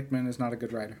Jonathan Hickman is not a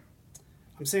good writer?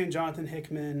 I'm saying Jonathan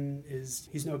Hickman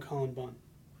he's no Cullen Bunn.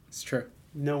 It's true.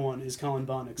 No one is Cullen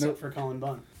Bunn except for Cullen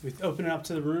Bunn. We open it up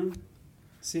to the room,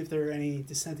 see if there are any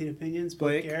dissenting opinions.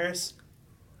 Blake Garris?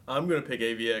 I'm going to pick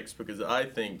AvX because I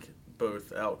think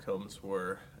both outcomes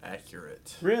were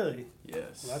accurate. Really?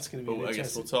 Yes. Well, that's going to be I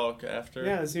guess we'll talk after.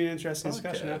 Yeah, it's going to be an interesting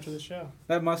discussion after the show.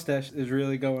 That mustache is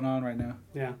really going on right now.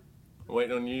 Yeah. I'm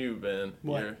waiting on you, Ben.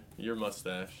 What? Your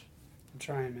mustache. I'm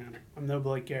trying, man. I'm no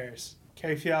Blake Garris.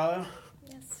 Carrie Fiallo?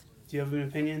 Yes. Do you have an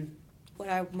opinion? What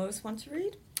I most want to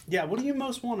read? Yeah, what do you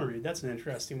most want to read? That's an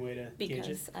interesting way to gauge it.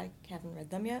 Because I haven't read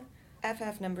them yet.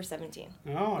 FF number 17.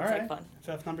 Oh, all Looks right. like fun.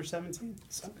 FF number 17.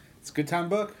 So, It's a good time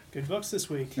book. good books this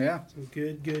week. Yeah. Some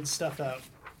good stuff out.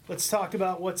 Let's talk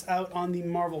about what's out on the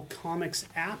Marvel Comics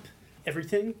app.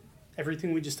 Everything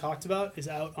we just talked about is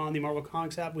out on the Marvel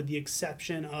Comics app with the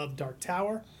exception of Dark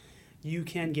Tower. You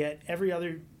can get every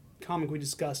other comic we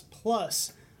discussed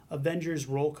plus Avengers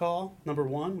Roll Call number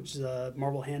 1, which is a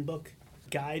Marvel handbook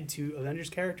guide to Avengers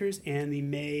characters, and the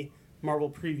May Marvel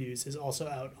previews is also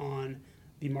out on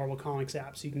the Marvel Comics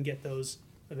app, so you can get those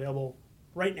available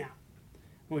right now.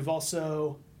 And we've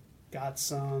also got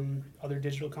some other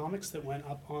digital comics that went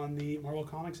up on the Marvel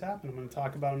Comics app, and I'm going to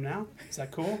talk about them now. Is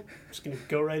that cool? I'm just going to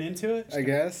go right into it. I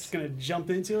guess. Just going to jump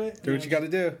into it. Do what you got to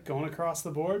do. Going across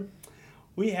the board.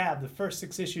 We have the first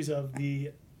 6 issues of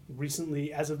the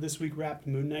recently, as of this week, wrapped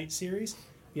Moon Knight series.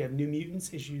 We have New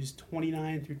Mutants, issues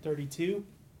 29 through 32.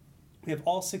 We have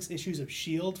all 6 issues of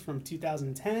S.H.I.E.L.D. from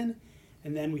 2010.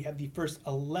 And then we have the first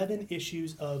 11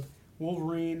 issues of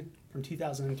Wolverine from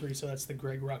 2003. So that's the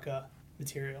Greg Rucka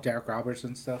material. Derek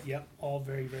Robertson stuff. Yep, all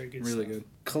very, very good Really stuff. good.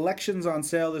 Collections on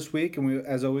sale this week, and we,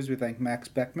 as always, we thank Max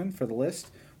Beckman for the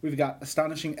list. We've got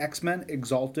Astonishing X-Men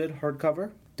Exalted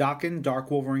hardcover, Dokken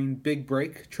Dark Wolverine Big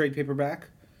Break trade paperback,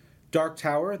 Dark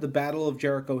Tower The Battle of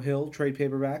Jericho Hill trade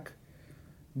paperback,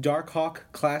 Dark Hawk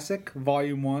Classic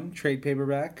Volume 1 trade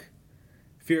paperback,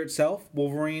 Fear Itself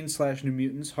Wolverine/New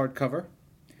Mutants hardcover,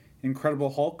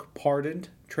 Incredible Hulk Pardoned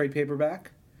trade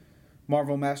paperback,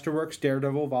 Marvel Masterworks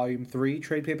Daredevil Volume 3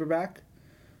 trade paperback,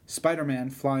 Spider-Man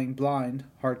Flying Blind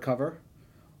hardcover,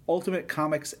 Ultimate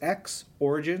Comics X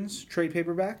Origins trade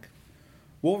paperback,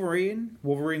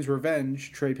 Wolverine's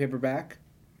Revenge trade paperback,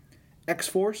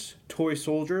 X-Force Toy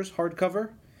Soldiers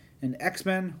hardcover, and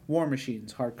X-Men War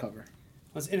Machines hardcover.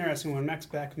 It's interesting. When Max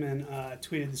Beckman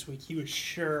tweeted this week, he was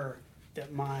sure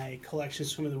that my collection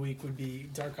swim of the week would be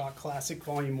Dark Hawk Classic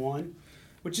Volume 1,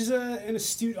 which is an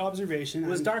astute observation.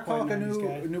 Was I'm Dark quite Hawk a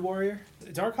 90s guy. new warrior?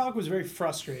 Dark Hawk was very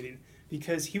frustrating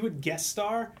because he would guest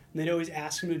star, and they'd always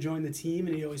ask him to join the team,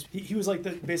 and he was like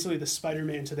basically the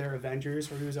Spider-Man to their Avengers,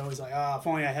 where he was always like, if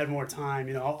only I had more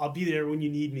time, I'll be there when you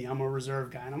need me. I'm a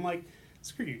reserve guy. And I'm like,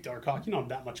 screw you, Dark Hawk. You don't have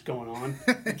that much going on.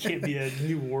 You can't be a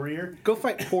new warrior. Go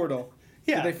fight Portal.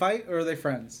 Yeah. Did they fight, or are they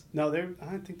friends? No, I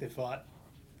don't think they fought.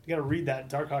 You got to read that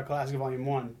Dark Hawk Classic Volume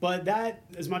 1. But that,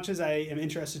 as much as I am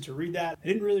interested to read that, I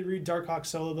didn't really read Dark Hawk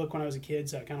solo book when I was a kid,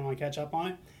 so I kind of want to catch up on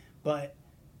it. But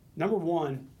number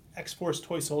 1, X-Force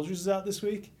Toy Soldiers is out this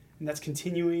week, and that's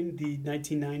continuing the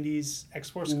 1990s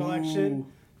X-Force collection.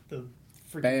 The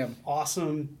freaking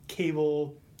awesome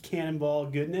Cable Cannonball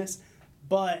goodness.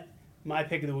 But my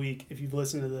pick of the week, if you've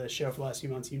listened to the show for the last few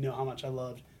months, you know how much I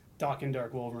loved Dokken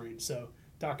Dark Wolverine. So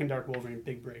Dokken Dark Wolverine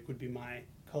Big Break would be my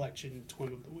collection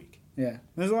twin of the week. Yeah,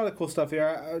 there's a lot of cool stuff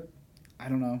here. I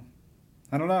don't know.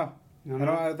 I don't know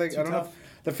if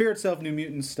the Fear Itself New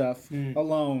Mutants stuff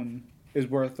alone is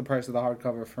worth the price of the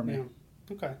hardcover for me.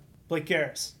 Yeah. Okay. Blake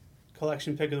Garris,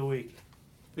 collection pick of the week.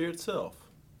 Fear Itself.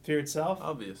 Fear Itself?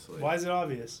 Obviously. Why is it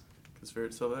obvious? Because Fear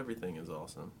Itself, everything is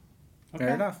awesome. Okay.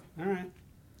 Fair enough. All right.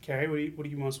 Carrie, what do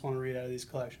you most want to read out of these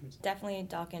collections? Definitely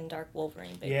Dokken Dark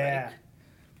Wolverine Big Yeah. Break.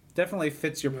 Definitely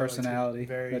fits your personality.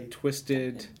 very that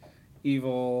twisted,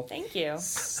 evil, Thank you.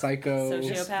 psycho,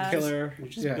 Sociopath. killer. You're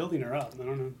just building her up. I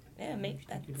don't know. Yeah,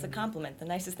 that's a compliment. The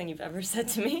nicest thing you've ever said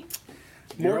to me.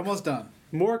 You're almost done.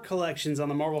 More collections on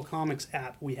the Marvel Comics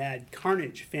app. We had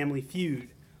Carnage, Family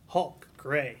Feud, Hulk,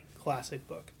 Gray, classic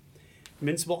book.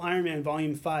 Invincible Iron Man,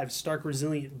 Volume 5, Stark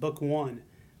Resilient, Book 1.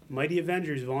 Mighty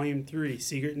Avengers, Volume 3,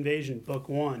 Secret Invasion, Book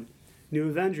 1. New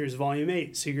Avengers, Volume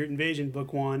 8, Secret Invasion,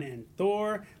 Book 1. And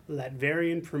Thor,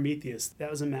 Latverian Prometheus.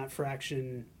 That was a Matt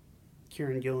Fraction,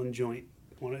 Kieran Gillen joint.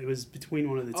 It was between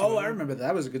one of the two. Oh, I remember that.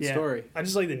 That was a good story. I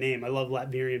just like the name. I love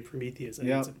Latverian Prometheus. I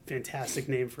think it's a fantastic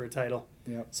name for a title.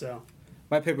 Yep. So,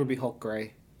 my pick would be Hulk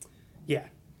Gray. yeah,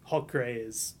 Hulk Gray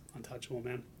is untouchable,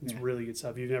 man. It's really good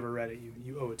stuff. If you've never read it,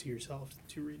 you owe it to yourself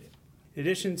to read it. In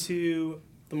addition to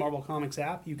the Marvel Comics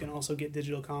app, you can also get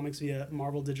digital comics via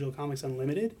Marvel Digital Comics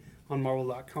Unlimited on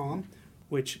Marvel.com,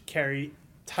 which Carrie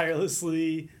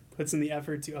tirelessly puts in the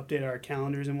effort to update our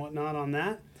calendars and whatnot on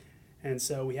that. And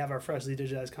so we have our freshly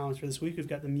digitized comics for this week. We've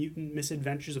got the Mutant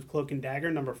Misadventures of Cloak and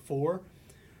Dagger, number 4.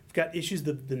 We've got issues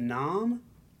the Nam.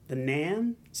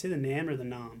 You say the Nam or the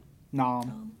Nam?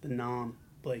 Nom. The Nam.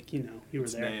 Blake, you know, you were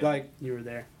there. Nam. You were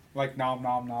there. Like nom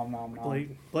nom nom nom nom.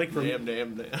 Blake Damn.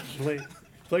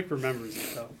 Blake remembers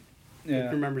it though. Yeah.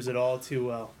 Blake remembers it all too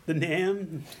well. The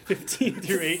Nam, 15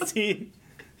 through 18.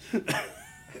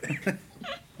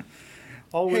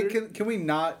 Hey, can we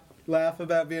not laugh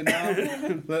about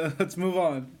Vietnam. Let's move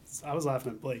on. I was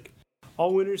laughing at Blake.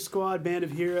 All Winners Squad, Band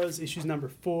of Heroes, issues number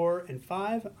 4 and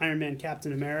 5. Iron Man,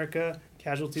 Captain America,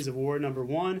 Casualties of War, number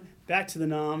 1. Back to the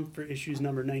Nom for issues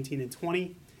number 19 and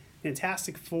 20.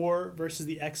 Fantastic Four versus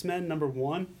the X-Men, number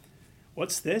 1.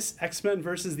 What's this? X-Men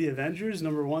versus the Avengers,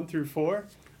 number 1 through 4.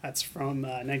 That's from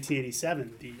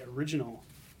 1987, the original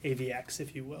AvX,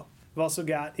 if you will. We've also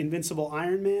got Invincible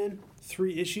Iron Man,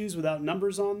 3 issues without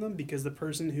numbers on them because the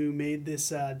person who made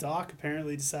this doc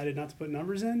apparently decided not to put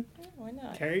numbers in. Why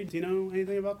not? Carrie, do you know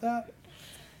anything about that?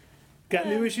 Got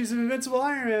new issues of Invincible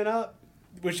Iron Man up.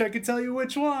 Wish I could tell you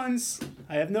which ones.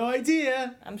 I have no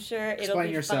idea. I'm sure it'll Explain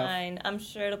be yourself. fine. I'm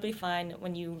sure it'll be fine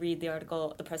when you read the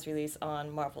article, the press release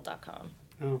on Marvel.com.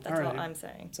 Oh, That's all all right. I'm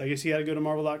saying. So I guess you got to go to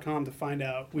Marvel.com to find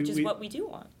out. Which is what we do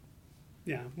want.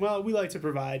 Yeah, well, we like to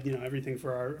provide, everything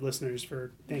for our listeners,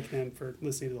 for thank them for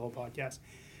listening to the whole podcast.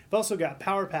 We've also got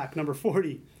Power Pack number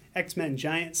 40, X-Men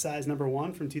Giant Size number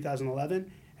 1 from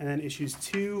 2011, and then issues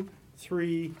 2,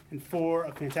 3, and 4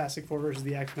 of Fantastic Four versus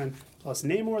the X-Men, plus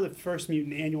Namor, the First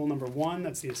Mutant Annual number 1,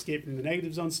 that's the Escape from the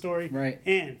Negative Zone story. Right.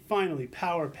 And finally,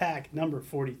 Power Pack number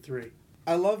 43.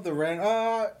 I love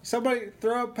the somebody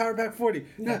throw up Power Pack 40.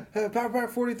 Yeah. Power Pack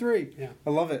 43. Yeah.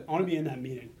 I love it. I want to be in that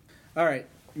meeting. All right.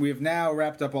 We have now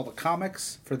wrapped up all the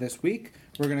comics for this week.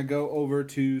 We're going to go over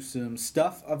to some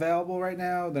stuff available right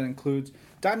now that includes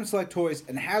Diamond Select Toys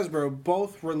and Hasbro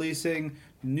both releasing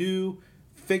new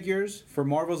figures for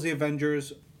Marvel's The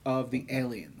Avengers of the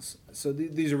Aliens. So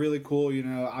these are really cool.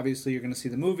 Obviously you're going to see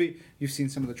the movie. You've seen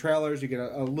some of the trailers. You get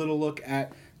a little look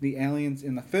at the aliens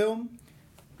in the film.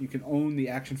 You can own the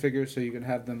action figures so you can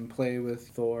have them play with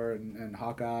Thor and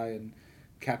Hawkeye and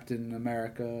Captain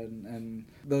America and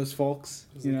those folks.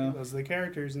 Those are the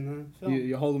characters in the film.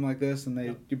 You hold them like this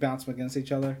and you bounce them against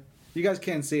each other. You guys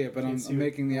can't see it, but I'm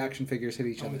making the what- action figures hit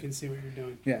each We other. can see what you're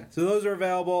doing. Yeah, so those are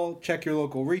available. Check your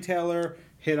local retailer.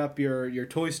 Hit up your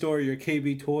toy store, your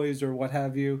KB Toys or what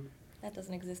have you. That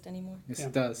doesn't exist anymore. Yes, Yeah.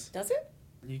 it does. Does it?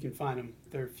 You can find them.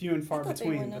 They're few and far I thought they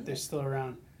were between, but numbered. they're still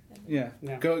around. Yeah.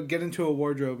 Yeah. Go get into a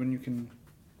wardrobe and you can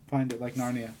find it like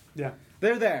Narnia. Yeah,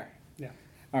 They're there. yeah.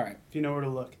 All right. If you know where to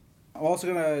look. I'm also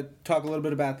going to talk a little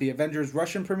bit about the Avengers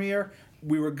Russian premiere.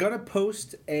 We were going to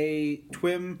post a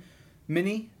TWIM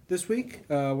mini this week,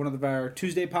 one of our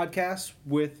Tuesday podcasts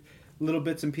with little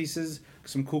bits and pieces,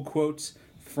 some cool quotes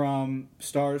from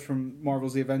stars from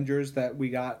Marvel's The Avengers that we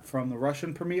got from the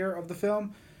Russian premiere of the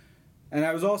film. And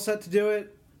I was all set to do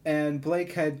it, and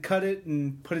Blake had cut it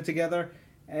and put it together,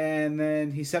 and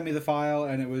then he sent me the file,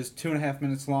 and it was 2.5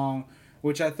 minutes long,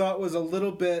 which I thought was a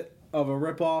little bit of a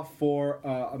ripoff for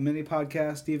a mini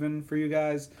podcast even for you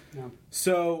guys. Yeah.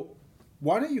 So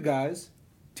why don't you guys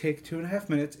take 2.5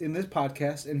 minutes in this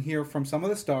podcast and hear from some of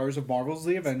the stars of Marvel's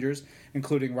The Avengers,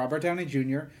 including Robert Downey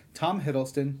Jr., Tom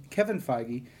Hiddleston, Kevin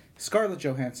Feige, Scarlett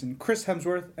Johansson, Chris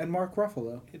Hemsworth, and Mark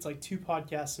Ruffalo. It's like 2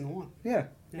 podcasts in one. Yeah,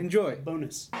 enjoy.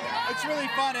 Bonus. It's really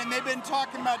fun, and they've been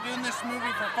talking about doing this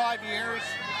movie for 5 years.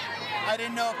 I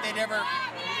didn't know if they'd ever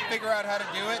figure out how to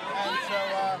do it, and so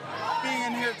being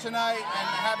in here tonight and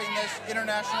having this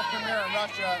international premiere in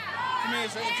Russia, to me,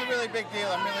 it's a really big deal.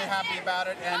 I'm really happy about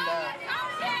it, and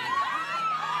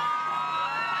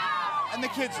the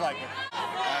kids like it.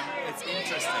 It's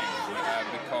interesting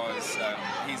because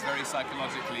he's very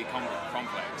psychologically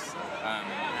complex, and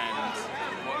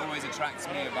what always attracts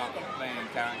me about playing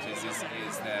characters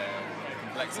is their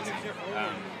complexity.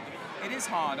 It is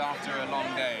hard after a long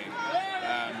day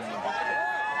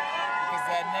because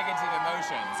they're negative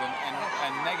emotions,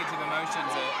 and negative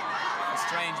emotions are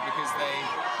strange because they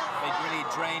really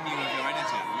drain you of your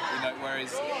energy.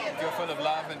 Whereas if you're full of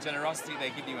love and generosity, they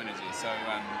give you energy. So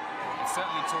it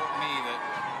certainly taught me that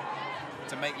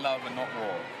to make love and not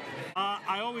war.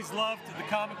 I always loved the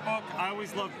comic book. I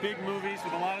always loved big movies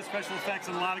with a lot of special effects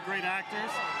and a lot of great actors.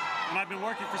 And I've been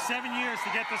working for 7 years to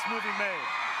get this movie made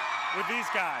with these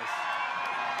guys.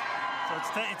 So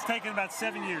it's taken about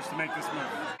 7 years to make this movie.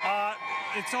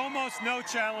 It's almost no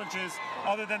challenges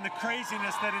other than the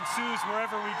craziness that ensues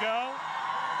wherever we go.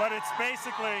 But it's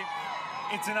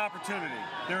an opportunity.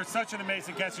 They're such an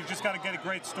amazing cast. You just got to get a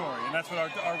great story. And that's what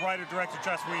our writer-director,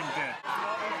 Joss Whedon, did.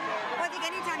 Well, I think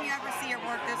anytime you ever see your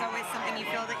work, there's always something you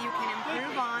feel that you can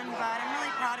improve on. But I'm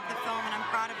really proud of the film, and I'm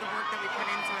proud of the work that we put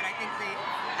into it. I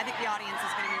think the audience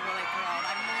is going to be really thrilled.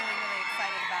 I'm really, really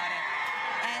excited about it.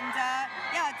 And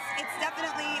it's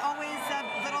definitely always a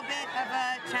little bit of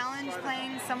a challenge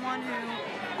playing someone who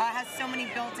has so many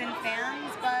built-in fans.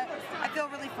 But I feel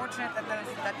really fortunate that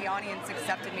the audience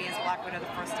accepted me as Black Widow the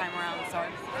first time around. So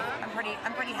I'm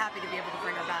pretty happy to be able to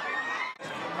bring her back.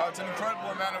 It's an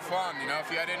incredible amount of fun. If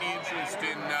you had any interest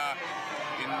in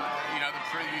in, the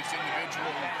previous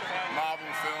individual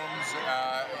Marvel films,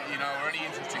 or any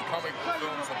interest in comic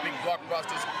films or big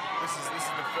blockbusters. This is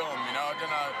the film. I don't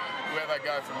know where they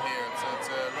go from here. It's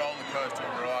a roller coaster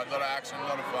of a ride. A lot of action, a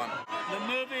lot of fun. The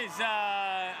movie's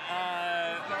a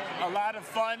lot of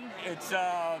fun. It's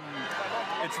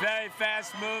very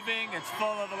fast moving. It's full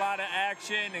of a lot of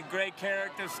action and great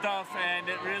character stuff, and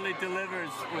it really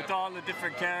delivers with all the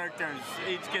different characters.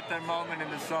 Each get their moment in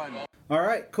the sun. All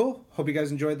right, cool. Hope you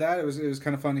guys enjoyed that. It was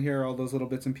kind of fun to hear all those little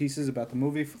bits and pieces about the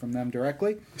movie from them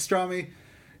directly. Strami,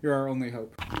 you're our only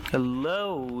hope.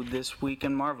 Hello, This Week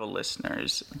in Marvel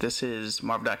listeners. This is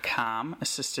Marvel.com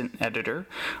assistant editor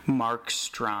Mark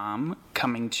Strom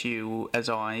coming to you, as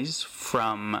always,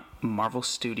 from Marvel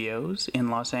Studios in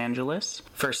Los Angeles.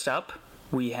 First up,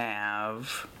 we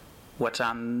have what's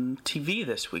on TV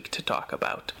this week to talk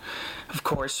about. Of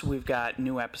course, we've got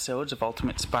new episodes of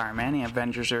Ultimate Spider-Man and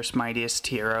Avengers Earth's Mightiest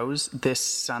Heroes this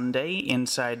Sunday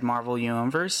inside Marvel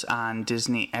Universe on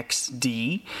Disney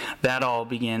XD. That all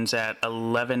begins at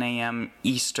 11 a.m.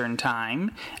 Eastern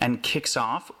Time and kicks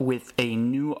off with a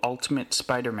new Ultimate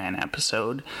Spider-Man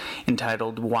episode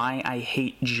entitled Why I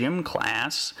Hate Gym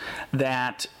Class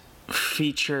that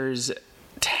features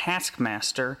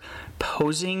Taskmaster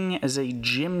posing as a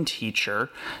gym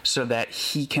teacher so that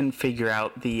he can figure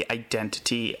out the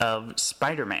identity of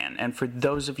Spider-Man. And for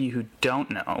those of you who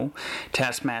don't know,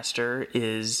 Taskmaster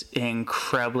is an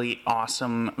incredibly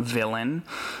awesome villain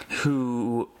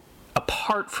who,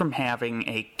 apart from having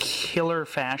a killer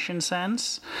fashion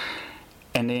sense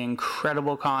and an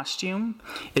incredible costume,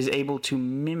 is able to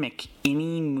mimic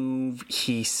any move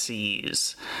he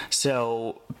sees.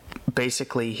 So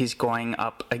basically, he's going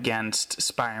up against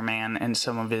Spider-Man and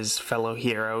some of his fellow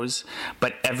heroes,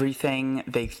 but everything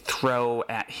they throw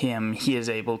at him, he is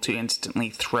able to instantly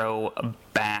throw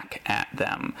back at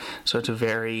them. So it's a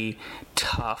very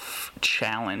tough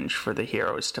challenge for the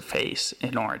heroes to face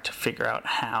in order to figure out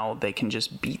how they can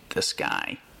just beat this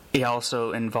guy. It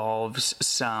also involves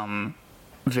some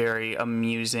very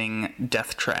amusing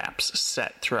death traps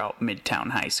set throughout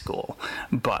Midtown High School,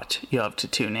 but you'll have to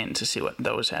tune in to see what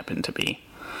those happen to be.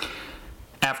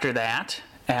 After that,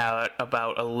 at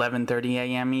about 11:30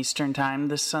 a.m. Eastern Time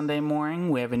this Sunday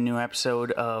morning, we have a new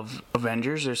episode of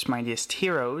Avengers Earth's Mightiest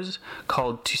Heroes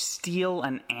called To Steal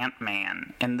an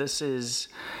Ant-Man, and this is,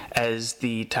 as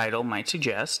the title might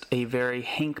suggest, a very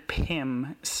Hank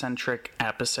Pym-centric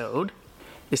episode.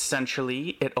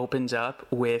 Essentially, it opens up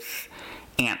with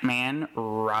Ant-Man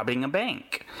robbing a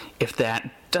bank. If that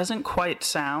doesn't quite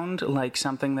sound like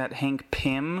something that Hank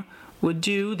Pym would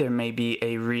do, there may be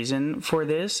a reason for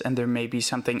this, and there may be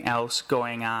something else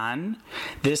going on.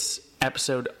 This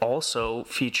episode also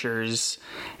features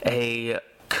a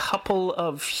couple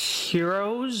of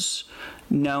heroes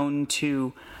known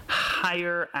to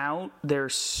hire out their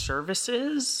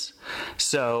services,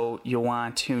 so you'll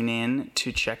want to tune in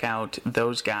to check out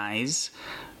those guys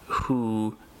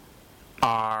who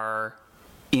are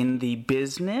in the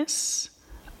business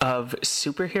of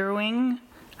superheroing.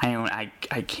 I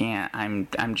can't.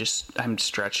 I'm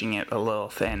stretching it a little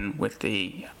thin with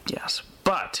the yes,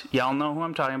 but y'all know who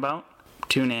I'm talking about.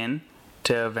 Tune in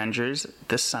to Avengers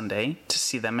this Sunday to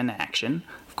see them in action.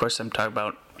 Of course, I'm talking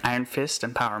about Iron Fist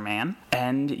and Power Man.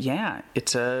 And yeah,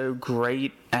 it's a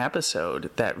great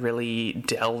episode that really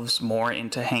delves more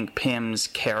into Hank Pym's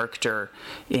character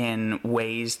in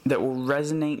ways that will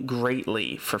resonate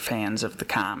greatly for fans of the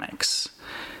comics.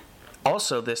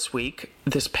 Also this week,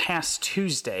 this past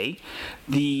Tuesday,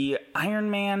 the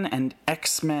Iron Man and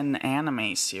X-Men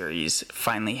anime series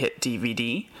finally hit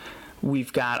DVD.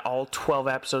 We've got all 12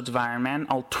 episodes of Iron Man,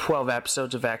 all 12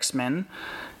 episodes of X-Men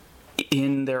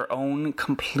in their own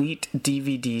complete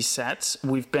DVD sets.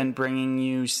 We've been bringing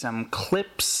you some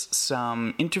clips,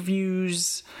 some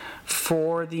interviews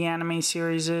for the anime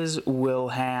series. We'll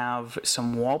have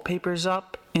some wallpapers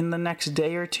up in the next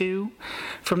day or two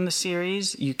from the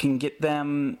series. You can get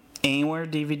them anywhere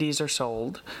DVDs are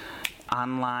sold,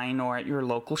 online or at your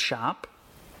local shop.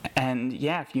 And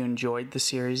yeah, if you enjoyed the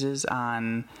series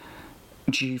on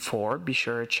G4, be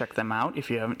sure to check them out. If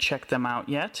you haven't checked them out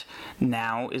yet,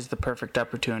 now is the perfect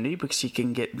opportunity because you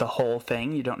can get the whole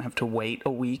thing. You don't have to wait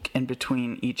a week in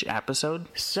between each episode.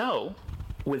 So,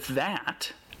 with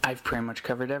that, I've pretty much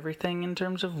covered everything in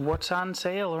terms of what's on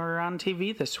sale or on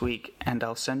TV this week, and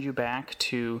I'll send you back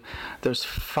to those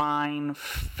fine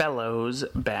fellows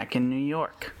back in New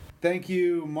York. Thank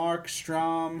you, Mark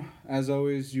Strom. As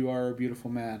always, you are a beautiful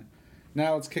man.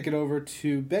 Now let's kick it over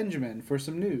to Benjamin for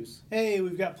some news. Hey,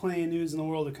 we've got plenty of news in the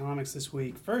world of comics this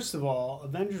week. First of all,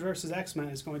 Avengers vs. X-Men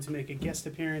is going to make a guest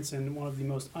appearance in one of the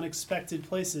most unexpected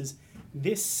places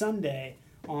this Sunday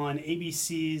on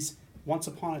ABC's Once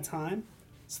Upon a Time.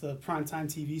 It's the primetime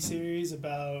TV series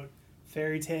about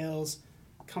fairy tales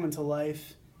coming to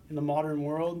life in the modern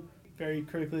world. Very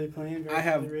critically acclaimed, very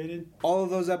highly rated. All of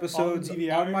those episodes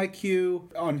on my queue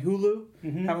on Hulu.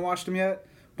 Haven't watched them yet,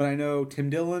 but I know Tim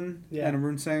Dillon and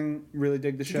Arun Singh really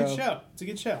dig the show. It's a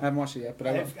good show. I haven't watched it yet, but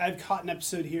I've caught an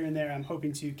episode here and there. I'm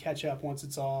hoping to catch up once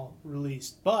it's all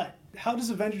released. But how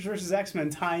does Avengers vs. X-Men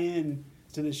tie in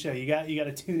to this show? You got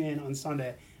to tune in on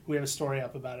Sunday. We have a story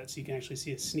up about it, so you can actually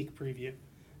see a sneak preview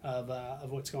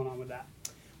of what's going on with that.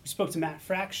 We spoke to Matt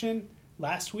Fraction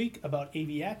last week about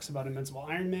AvX, about Invincible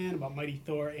Iron Man, about Mighty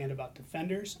Thor, and about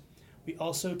Defenders. We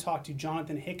also talked to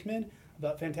Jonathan Hickman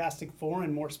about Fantastic Four,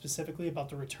 and more specifically about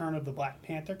the return of the Black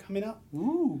Panther coming up.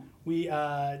 Ooh. We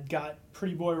got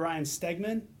pretty boy Ryan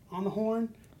Stegman on the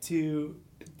horn to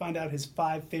find out his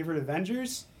 5 favorite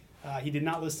Avengers. He did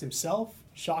not list himself,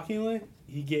 shockingly.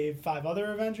 He gave 5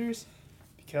 other Avengers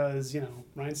because,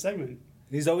 Ryan Stegman.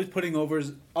 He's always putting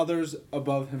others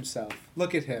above himself.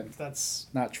 Look at him. That's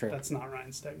not true. That's not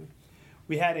Ryan Stegman.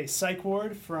 We had a psych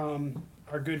ward from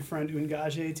our good friend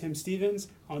Ungaje Tim Stevens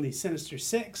on the Sinister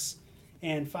Six.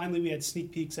 And finally, we had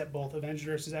sneak peeks at both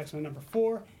Avengers vs. X-Men number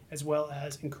 4, as well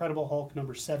as Incredible Hulk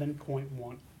number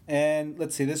 7.1. And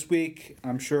let's see, this week,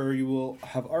 I'm sure you will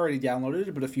have already downloaded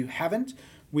it, but if you haven't,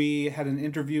 we had an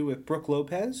interview with Brooke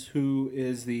Lopez, who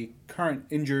is the current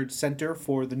injured center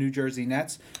for the New Jersey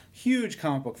Nets. Huge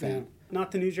comic book fan. Yeah.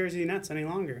 Not the New Jersey Nets any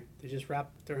longer. They just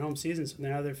wrapped their home season, so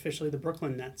now they're officially the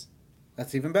Brooklyn Nets.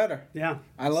 That's even better. Yeah.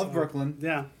 I love Brooklyn.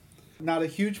 Yeah. Not a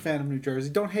huge fan of New Jersey.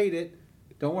 Don't hate it.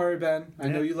 Don't worry, Ben. I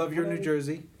know you love your New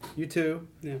Jersey. You too.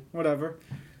 Yeah. Whatever.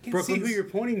 I can't see who you're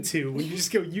pointing to when you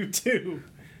just go, you too.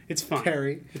 It's fine.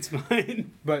 Terry. It's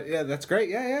fine. But yeah, that's great.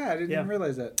 Yeah. I didn't even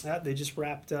realize that. They just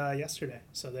wrapped yesterday,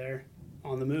 so they're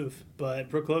on the move. But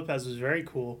Brooke Lopez was very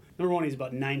cool. Number one, he's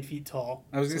about 9 feet tall.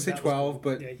 I was going to say 12,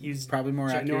 but he's probably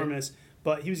more accurate. Ginormous.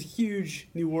 But he was a huge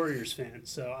New Warriors fan,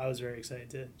 so I was very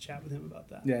excited to chat with him about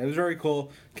that. Yeah, it was very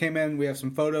cool. Came in, we have some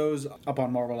photos up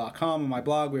on Marvel.com on my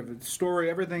blog. We have a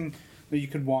story, everything that you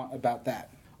could want about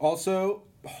that. Also,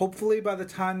 hopefully by the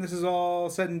time this is all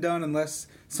said and done, unless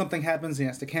something happens and he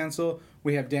has to cancel,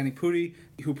 we have Danny Pudi,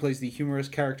 who plays the humorous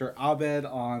character Abed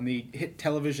on the hit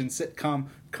television sitcom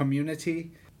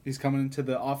Community. He's coming into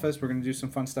the office. We're going to do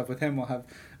some fun stuff with him. We'll have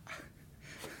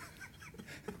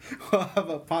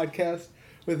a podcast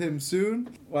with him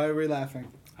soon. Why are we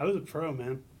laughing? I was a pro,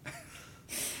 man.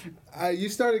 You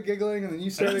started giggling, and then you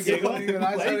started giggling, and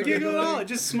I started giggling. I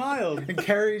just smiled. And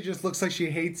Carrie just looks like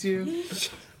she hates you.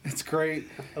 It's great.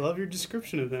 I love your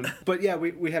description of him. But yeah,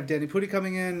 we have Danny Pudi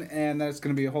coming in, and that's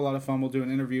going to be a whole lot of fun. We'll do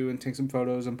an interview and take some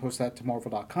photos and post that to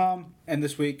Marvel.com. And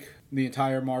this week, the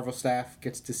entire Marvel staff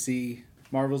gets to see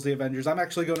Marvel's The Avengers. I'm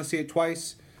actually going to see it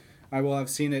twice. I will have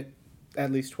seen it at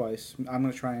least twice. I'm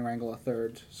going to try and wrangle a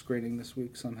third screening this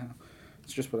week somehow.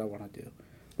 It's just what I want to do.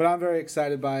 But I'm very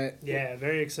excited by it. Yeah,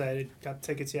 very excited. Got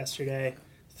tickets yesterday.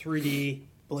 3D.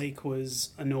 Blake was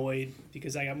annoyed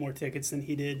because I got more tickets than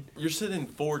he did. You're sitting in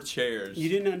 4 chairs. You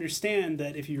didn't understand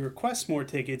that if you request more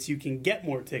tickets, you can get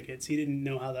more tickets. He didn't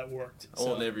know how that worked. I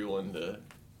want everyone to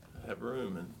have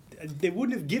room. And they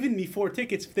wouldn't have given me 4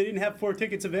 tickets if they didn't have 4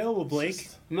 tickets available, Blake.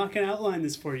 I'm not going to outline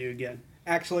this for you again.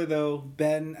 Actually, though,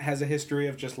 Ben has a history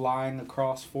of just lying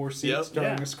across 4 seats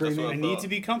during a screening. I need to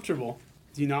be comfortable.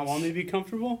 Do you not want me to be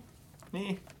comfortable?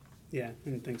 Me? Yeah, I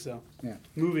didn't think so. Yeah.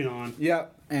 Moving on. Yeah,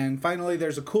 and finally,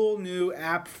 there's a cool new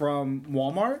app from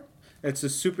Walmart. It's a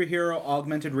superhero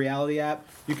augmented reality app.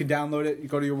 You can download it. You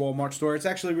go to your Walmart store. It's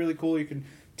actually really cool. You can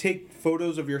take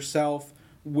photos of yourself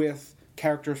with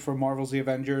characters from Marvel's The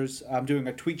Avengers. I'm doing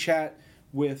a tweet chat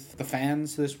with the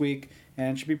fans this week,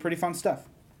 and it should be pretty fun stuff.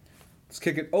 Let's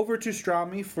kick it over to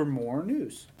Strami for more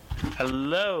news.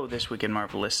 Hello, This Week in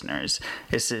Marvel listeners.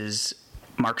 This is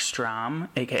Mark Strom,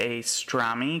 a.k.a.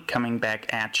 Strami, coming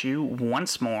back at you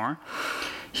once more,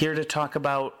 here to talk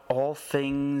about all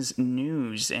things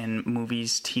news in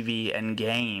movies, TV, and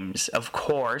games. Of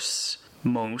course,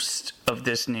 most of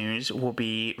this news will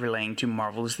be relating to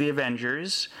Marvel's The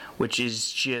Avengers, which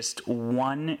is just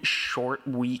 1 short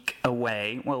week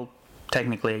away. Well,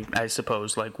 technically, I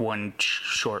suppose, like 1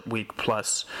 short week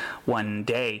plus 1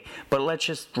 day. But let's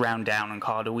just round down and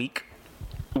call it a week.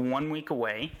 1 week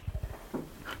away.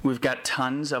 We've got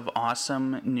tons of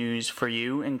awesome news for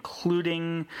you,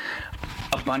 including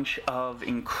a bunch of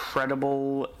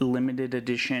incredible limited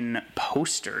edition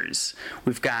posters.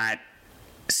 We've got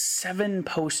 7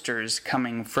 posters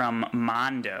coming from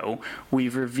Mondo.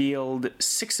 We've revealed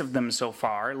 6 of them so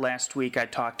far. Last week I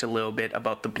talked a little bit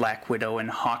about the Black Widow and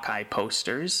Hawkeye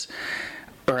posters,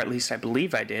 or at least I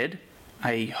believe I did.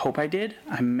 I hope I did.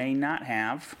 I may not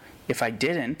have. If I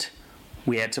didn't,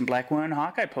 we had some Black Widow and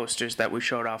Hawkeye posters that we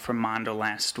showed off from Mondo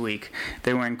last week.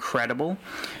 They were incredible.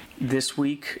 This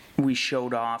week, we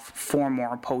showed off 4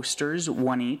 more posters,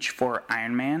 1 each for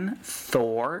Iron Man,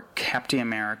 Thor, Captain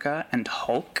America, and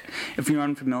Hulk. If you're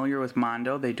unfamiliar with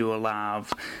Mondo, they do a lot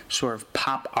of sort of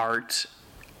pop art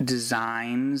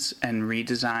designs and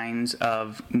redesigns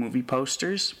of movie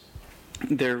posters.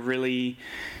 They're really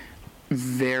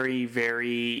very,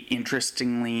 very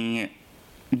interestingly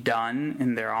done,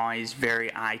 and they're always very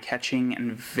eye-catching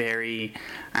and very,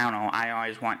 I don't know, I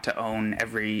always want to own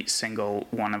every single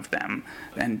one of them,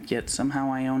 and yet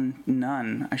somehow I own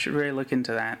none. I should really look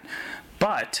into that.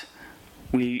 But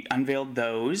we unveiled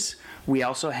those. We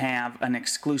also have an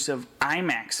exclusive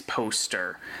IMAX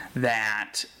poster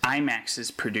that IMAX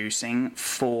is producing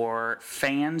for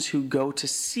fans who go to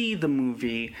see the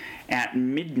movie at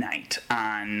midnight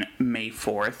on May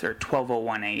 4th, or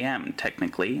 12:01 a.m.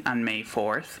 technically, on May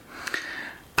 4th.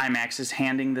 IMAX is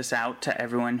handing this out to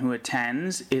everyone who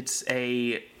attends. It's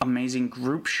a amazing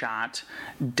group shot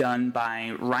done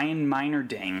by Ryan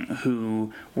Meinerding,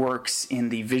 who works in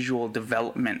the visual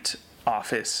development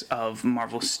office of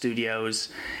Marvel Studios,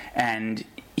 and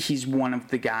he's one of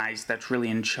the guys that's really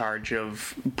in charge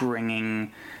of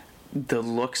bringing the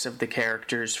looks of the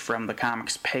characters from the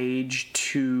comics page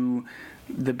to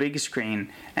the big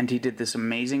screen. And he did this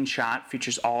amazing shot,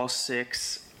 features all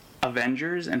 6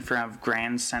 Avengers in front of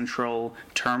Grand Central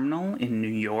Terminal in New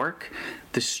York.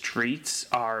 The streets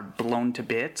are blown to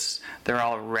bits. They're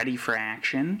all ready for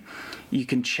action. You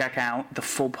can check out the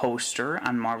full poster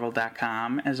on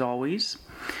Marvel.com, as always.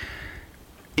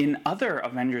 In other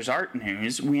Avengers art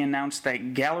news, we announced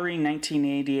that Gallery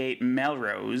 1988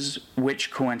 Melrose, which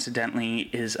coincidentally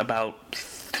is about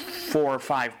 4 or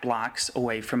 5 blocks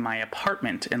away from my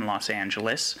apartment in Los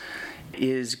Angeles,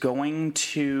 is going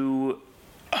to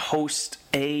host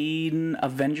an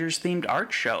Avengers-themed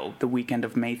art show the weekend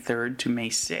of May 3rd to May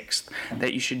 6th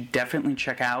that you should definitely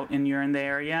check out if you're in the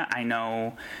area. I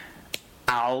know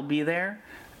I'll be there,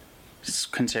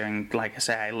 considering, like I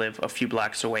say, I live a few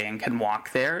blocks away and can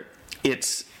walk there.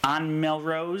 It's on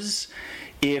Melrose.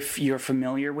 If you're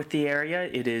familiar with the area,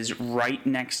 it is right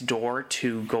next door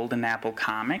to Golden Apple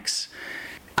Comics.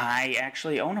 I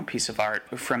actually own a piece of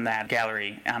art from that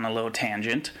gallery on a little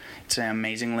tangent. It's an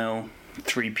amazing little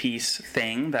 3-piece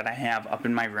thing that I have up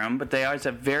in my room, but they always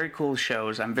have very cool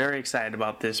shows. I'm very excited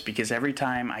about this because every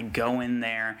time I go in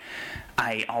there,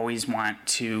 I always want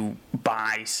to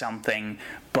buy something,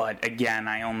 but again,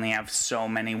 I only have so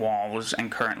many walls, and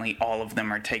currently all of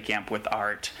them are taken up with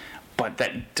art, but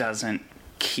that doesn't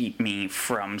keep me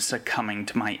from succumbing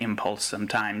to my impulse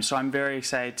sometimes. So I'm very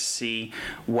excited to see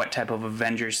what type of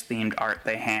Avengers themed art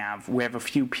they have. We have a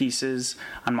few pieces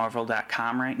on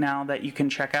Marvel.com right now that you can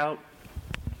check out,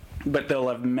 but they'll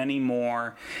have many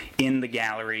more in the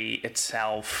gallery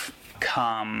itself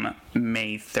come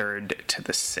May 3rd to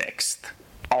the 6th.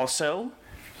 Also,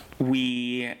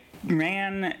 we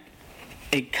ran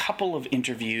a couple of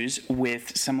interviews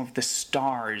with some of the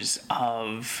stars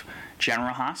of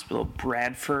General Hospital,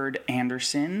 Bradford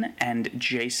Anderson and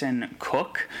Jason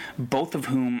Cook, both of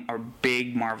whom are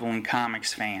big Marvel and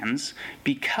comics fans,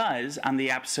 because on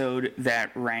the episode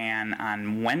that ran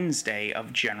on Wednesday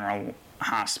of General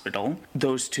Hospital,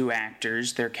 those 2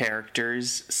 actors, their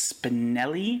characters,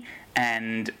 Spinelli,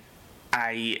 and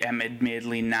I am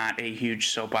admittedly not a huge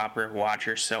soap opera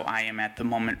watcher, so I am at the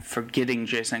moment forgetting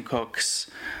Jason Cook's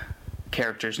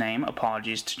character's name.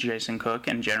 Apologies to Jason Cook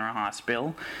and General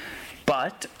Hospital.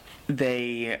 But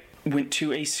they went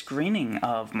to a screening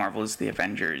of Marvel's The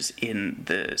Avengers in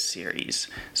the series.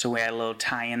 So we had a little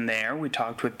tie-in there. We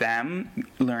talked with them,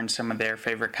 learned some of their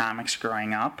favorite comics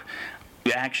growing up.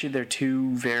 Actually, they're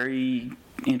 2 very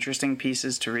interesting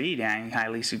pieces to read. I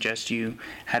highly suggest you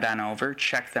head on over,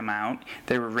 check them out.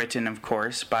 They were written, of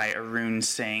course, by Arun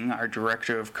Singh, our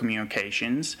Director of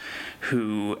Communications,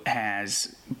 who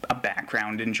has a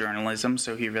background in journalism,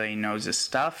 so he really knows his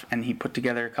stuff, and he put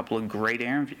together a couple of great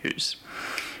interviews.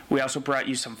 We also brought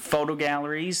you some photo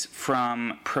galleries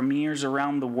from premieres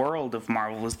around the world of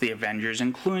Marvel's The Avengers,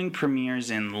 including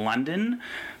premieres in London,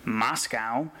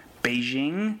 Moscow,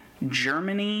 Beijing,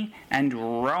 Germany, and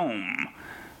Rome.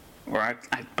 Or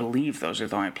I believe those are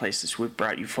the only places we've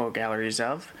brought you photo galleries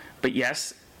of. But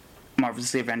yes,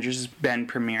 Marvel's The Avengers has been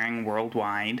premiering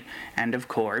worldwide, and of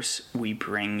course, we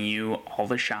bring you all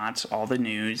the shots, all the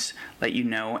news, let you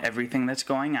know everything that's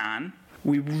going on.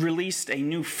 We released a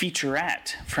new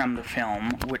featurette from the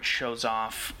film, which shows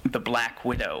off the Black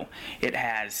Widow. It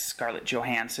has Scarlett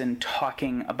Johansson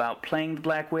talking about playing the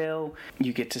Black Widow.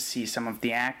 You get to see some of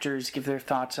the actors give their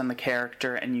thoughts on the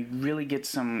character, and you really get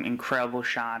some incredible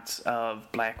shots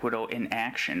of Black Widow in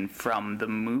action from the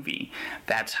movie.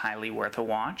 That's highly worth a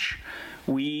watch.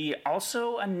 We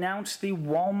also announced the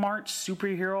Walmart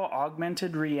Superhero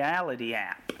Augmented Reality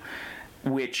app,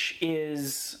 which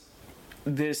is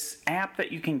this app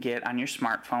that you can get on your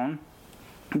smartphone,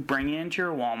 bring it into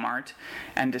your Walmart,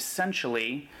 and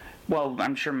essentially, well,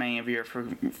 I'm sure many of you are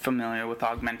familiar with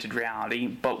augmented reality,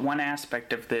 but one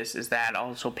aspect of this is that it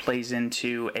also plays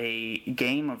into a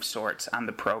game of sorts on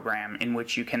the program in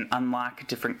which you can unlock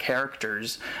different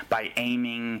characters by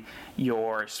aiming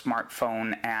your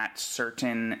smartphone at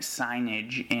certain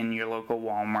signage in your local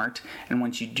Walmart, and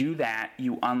once you do that,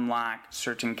 you unlock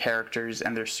certain characters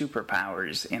and their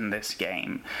superpowers in this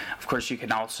game. Of course, you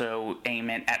can also aim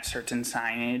it at certain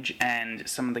signage, and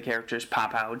some of the characters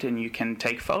pop out, and you can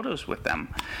take photos with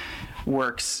them.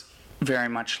 Works very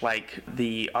much like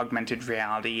the augmented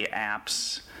reality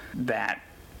apps that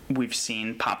we've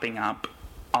seen popping up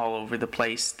all over the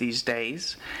place these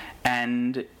days,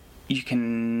 and you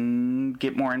can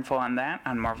get more info on that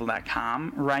on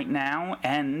Marvel.com right now,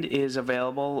 and is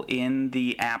available in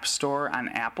the App Store on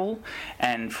Apple,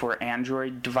 and for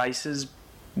Android devices,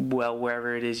 well,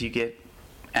 wherever it is you get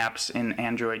apps in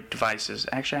Android devices.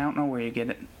 Actually, I don't know where you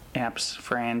get it. Apps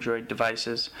for Android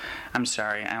devices. I'm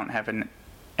sorry, I don't have an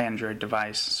Android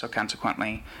device, so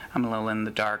consequently I'm a little in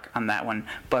the dark on that one.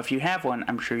 But if you have one,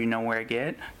 I'm sure you know where to get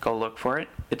it. Go look for it.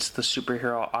 It's the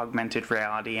Superhero Augmented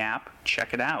Reality app.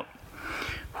 Check it out.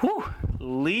 Whew.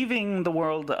 Leaving the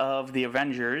world of the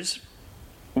Avengers,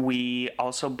 we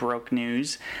also broke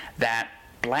news that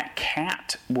Black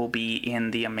Cat will be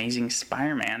in the Amazing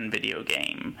Spider-Man video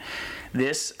game.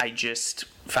 This I just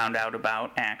found out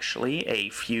about actually a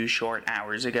few short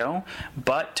hours ago,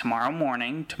 but tomorrow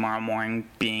morning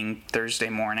being Thursday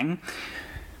morning,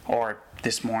 or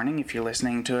this morning if you're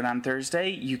listening to it on Thursday,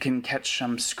 you can catch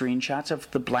some screenshots of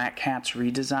the Black Cat's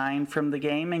redesign from the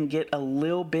game and get a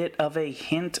little bit of a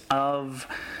hint of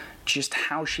just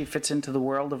how she fits into the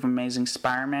world of Amazing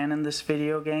Spider-Man in this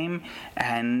video game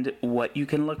and what you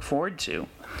can look forward to.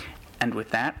 And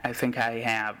with that, I think I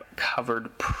have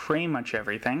covered pretty much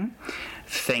everything.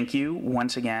 Thank you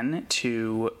once again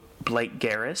to Blake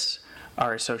Garris,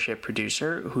 our associate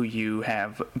producer, who you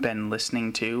have been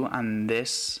listening to on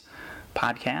this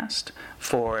podcast,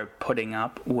 for putting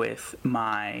up with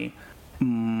my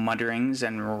mutterings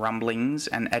and rumblings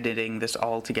and editing this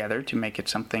all together to make it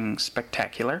something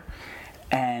spectacular.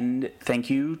 And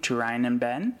thank you to Ryan and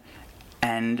Ben.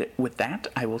 And with that,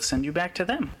 I will send you back to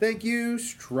them. Thank you,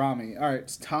 Strami. All right,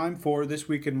 it's time for This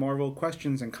Week in Marvel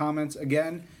questions and comments.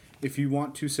 Again, if you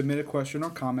want to submit a question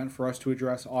or comment for us to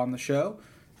address on the show,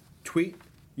 tweet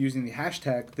using the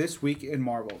hashtag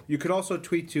ThisWeekInMarvel. You could also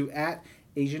tweet to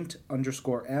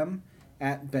 @agent_M,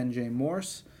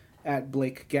 @BenJMorse,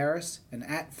 @Blake Garris, and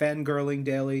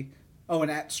 @FangirlingDaily. Oh,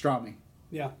 and @Strami.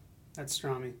 Yeah, that's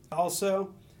Strami.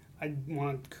 Also, I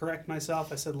want to correct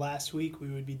myself. I said last week we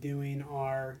would be doing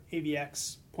our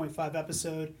AvX 0.5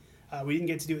 episode. We didn't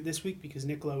get to do it this week because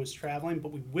Nicola was traveling,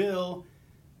 but we will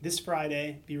this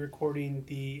Friday be recording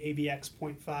the AvX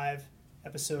 0.5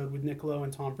 episode with Nicola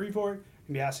and Tom Brevoort. We're going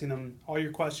to be asking them all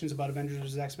your questions about Avengers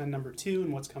vs. X-Men #2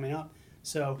 and what's coming up.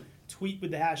 So tweet with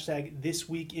the hashtag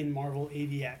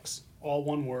ThisWeekInMarvelAvX, all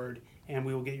one word, and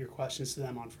we will get your questions to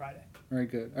them on Friday. Very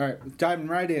good. All right, diving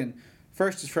right in.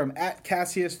 First is from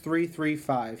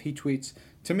 @Cassius335. He tweets,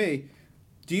 to me,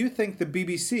 do you think the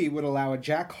BBC would allow a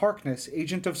Jack Harkness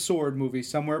Agent of S.W.O.R.D. movie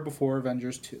somewhere before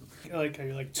Avengers 2? You're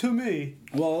like, to me.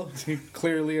 Well, he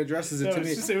clearly addresses it to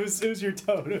me. It was your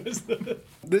tone.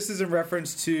 This is in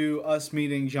reference to us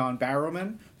meeting John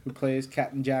Barrowman, who plays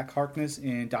Captain Jack Harkness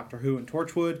in Doctor Who and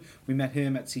Torchwood. We met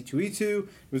him at C2E2. It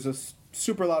was a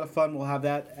super lot of fun. We'll have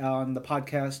that on the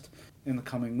podcast in the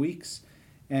coming weeks.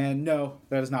 And no,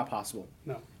 that is not possible.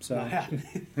 No, so, not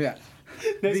happening. Yeah.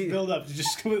 Nice build-up to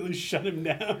just completely shut him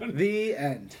down. The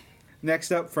end.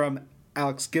 Next up from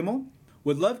Alex Gimmel.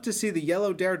 Would love to see the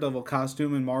yellow Daredevil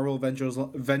costume in Marvel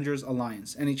Avengers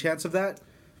Alliance. Any chance of that?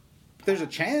 There's a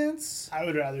chance. I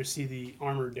would rather see the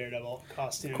armored Daredevil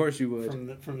costume. Of course you would.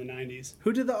 From the 90s.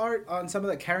 Who did the art on some of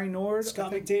that? Carrie Nord?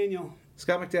 Scott McDaniel.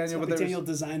 Scott McDaniel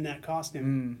designed that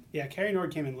costume. Yeah, Carrie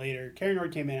Nord came in later. Carrie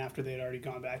Nord came in after they had already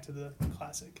gone back to the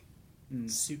classic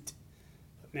suit.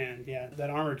 But man, yeah,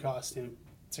 that armored costume,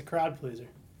 it's a crowd pleaser.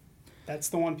 That's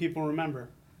the one people remember.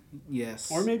 Yes.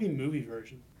 Or maybe movie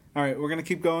version. All right, we're going to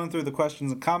keep going through the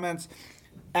questions and comments.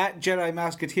 At Jedi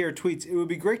Masketeer tweets, it would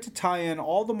be great to tie in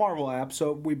all the Marvel apps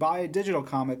so if we buy a digital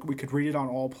comic, we could read it on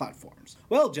all platforms.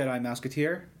 Well, Jedi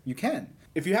Masketeer, you can.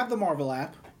 If you have the Marvel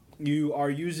app, you are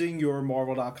using your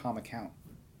Marvel.com account.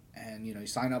 And, you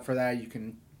sign up for that. You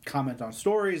can comment on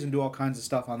stories and do all kinds of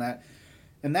stuff on that.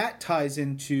 And that ties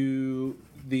into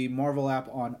the Marvel app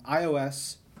on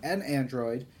iOS and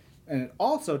Android. And it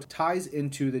also ties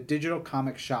into the digital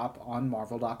comic shop on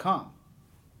Marvel.com.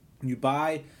 You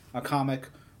buy a comic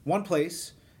one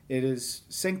place, it is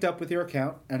synced up with your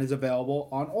account and is available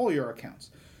on all your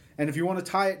accounts. And if you want to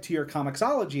tie it to your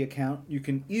Comixology account, you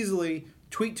can easily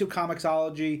tweet to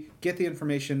Comixology, get the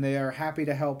information there. Happy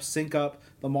to help sync up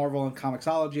the Marvel and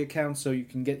Comixology accounts so you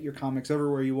can get your comics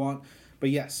everywhere you want.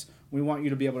 But yes, we want you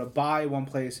to be able to buy one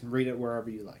place and read it wherever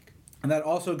you like. And that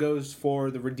also goes for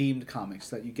the redeemed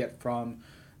comics that you get from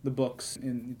the books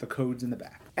in the codes in the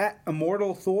back. At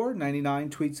Immortal Thor 99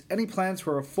 tweets, any plans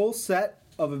for a full set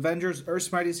of Avengers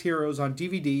Earth's Mightiest Heroes on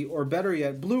DVD, or better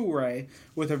yet, Blu-ray,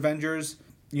 with Avengers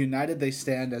United They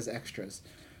Stand as extras?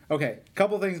 Okay, a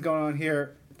couple things going on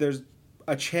here. There's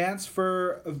a chance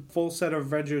for a full set of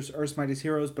Avengers Earth's Mightiest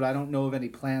Heroes, but I don't know of any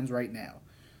plans right now.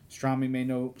 Strami may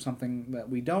know something that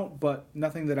we don't, but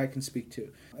nothing that I can speak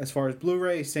to. As far as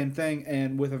Blu-ray, same thing,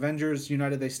 and with Avengers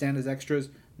United They Stand as extras,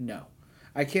 no.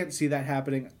 I can't see that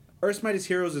happening. Earth's Mightiest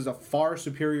Heroes is a far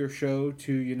superior show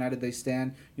to United They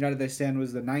Stand. United They Stand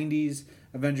was the 90s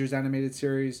Avengers animated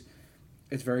series.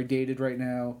 It's very dated right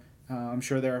now. I'm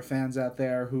sure there are fans out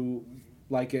there who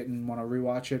like it and want to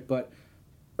rewatch it, but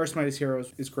Earth's Mightiest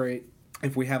Heroes is great.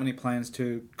 If we have any plans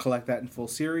to collect that in full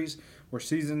series or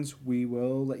seasons, we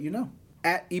will let you know.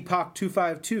 At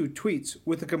Epoch252 tweets,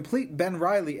 with the complete Ben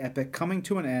Reilly epic coming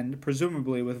to an end,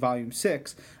 presumably with Volume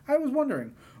 6, I was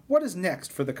wondering, what is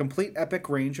next for the complete epic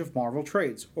range of Marvel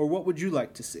trades, or what would you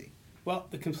like to see? Well,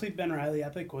 the complete Ben Reilly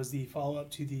epic was the follow-up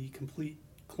to the complete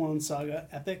Clone Saga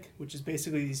epic, which is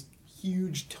basically these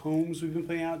huge tomes we've been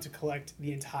putting out to collect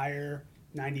the entire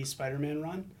 90s Spider-Man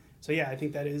run. So yeah, I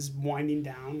think that is winding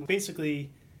down.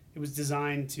 Basically, it was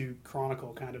designed to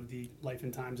chronicle kind of the life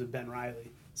and times of Ben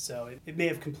Reilly. So it may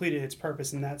have completed its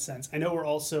purpose in that sense. I know we're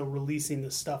also releasing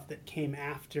the stuff that came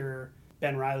after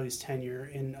Ben Reilly's tenure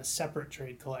in a separate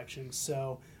trade collection.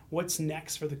 So what's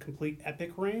next for the complete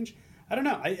epic range? I don't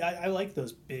know. I like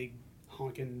those big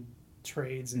honking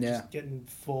trades and just getting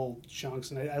full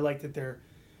chunks. And I like that they're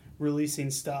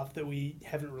releasing stuff that we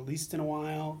haven't released in a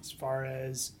while, as far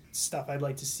as stuff I'd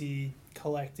like to see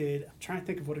collected. I'm trying to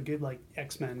think of what a good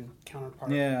X-Men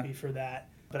counterpart would be for that.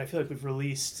 But I feel like we've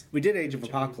released... We did Age of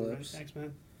Apocalypse.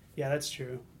 X-Men. Yeah, that's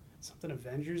true. Something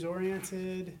Avengers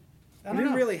oriented. We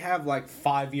didn't really have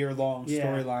 5-year-long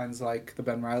storylines like the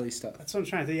Ben Reilly stuff. That's what I'm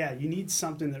trying to think. Yeah, you need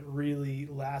something that really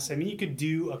lasts. I mean, you could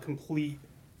do a complete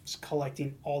just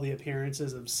collecting all the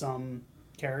appearances of some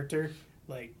character,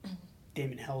 like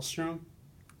Damon Hellstrom.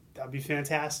 That would be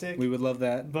fantastic. We would love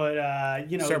that. But,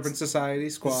 Serpent Society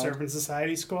Squad. Serpent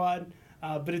Society Squad.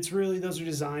 But it's really, those are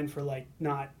designed for,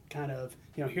 not kind of,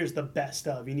 here's the best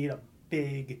of. You need a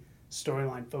big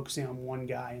storyline focusing on one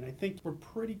guy. And I think we're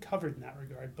pretty covered in that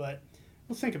regard. But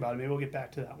we'll think about it. Maybe we'll get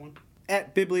back to that one.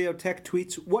 At Bibliotech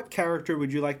tweets, what character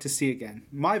would you like to see again?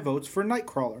 My vote's for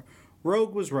Nightcrawler.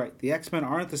 Rogue was right. The X-Men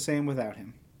aren't the same without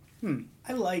him.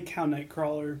 I like how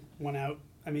Nightcrawler went out.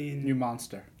 I mean... You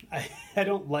monster. I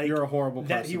don't like... You're a horrible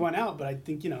person. That he went out, but I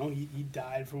think, he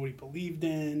died for what he believed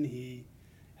in. He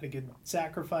had a good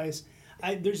sacrifice.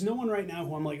 There's no one right now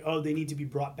who I'm like, oh, they need to be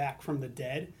brought back from the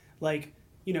dead.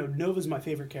 Nova's my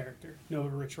favorite character. Nova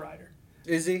Rich Rider.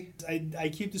 Is he? I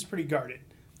keep this pretty guarded,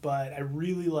 but I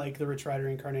really like the Rich Rider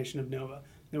incarnation of Nova.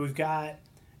 Now we've got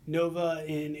Nova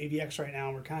in AvX right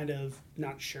now. We're kind of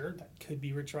not sure. That could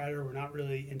be Rich Rider. We're not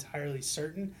really entirely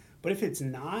certain. But if it's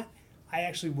not, I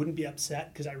actually wouldn't be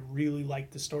upset because I really like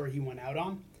the story he went out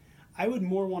on. I would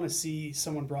more want to see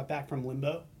someone brought back from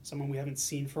Limbo, someone we haven't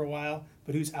seen for a while,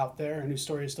 but who's out there and whose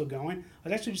story is still going. I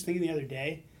was actually just thinking the other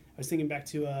day, I was thinking back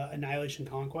to Annihilation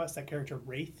Conquest, that character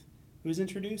Wraith who was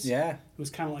introduced. Yeah. Who was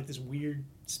kind of like this weird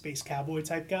space cowboy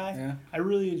type guy. Yeah. I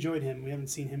really enjoyed him. We haven't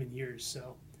seen him in years,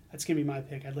 so that's going to be my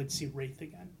pick. I'd like to see Wraith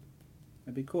again.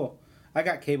 That'd be cool. I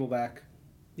got Cable back.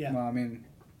 Yeah. Well, I mean,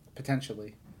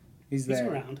 potentially. He's there.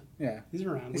 He's around. Yeah. He's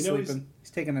around. He's sleeping.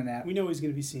 He's taking a nap. We know he's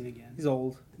going to be seen again. He's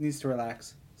old. He needs to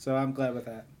relax. So I'm glad with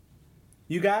that.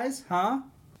 You guys, huh?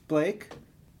 Blake?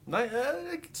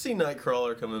 I could see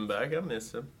Nightcrawler coming back. I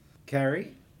miss him.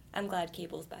 Carrie? I'm glad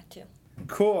Cable's back too.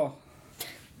 Cool.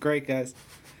 Great, guys.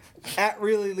 At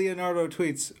Really Leonardo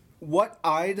tweets, what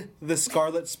eyed the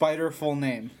Scarlet Spider full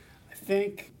name? I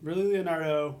think Really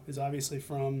Leonardo is obviously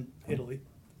from Italy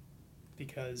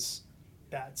because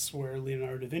that's where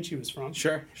Leonardo da Vinci was from.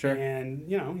 Sure. And,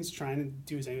 you know, he's trying to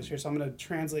do his English here, so I'm going to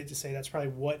translate to say that's probably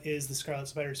what is the Scarlet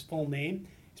Spider's full name.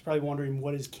 He's probably wondering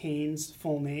what is Kane's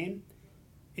full name.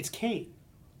 It's Kane.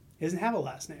 He doesn't have a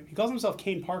last name. He calls himself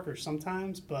Kane Parker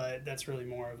sometimes, but that's really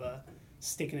more of a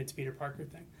sticking it to Peter Parker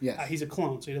thing. Yes. He's a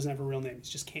clone, so he doesn't have a real name. He's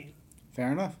just Kane.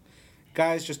 Fair enough.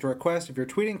 Guys, just a request, if you're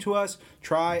tweeting to us,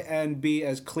 try and be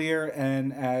as clear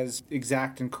and as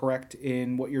exact and correct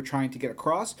in what you're trying to get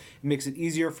across. It makes it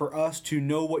easier for us to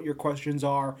know what your questions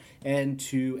are and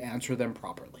to answer them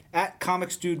properly. At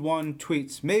ComicsDude1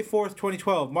 tweets, May 4th,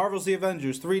 2012, Marvel's The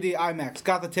Avengers, 3D IMAX,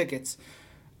 got the tickets.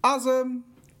 Awesome!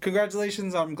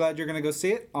 Congratulations, I'm glad you're going to go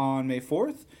see it on May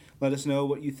 4th. Let us know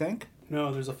what you think.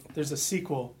 No, there's a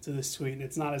sequel to this tweet, and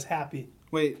it's not as happy.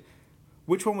 Wait,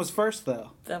 which one was first,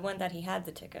 though? The one that he had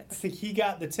the I tickets. think he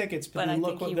got the tickets, but then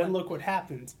look what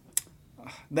happened.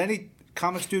 Then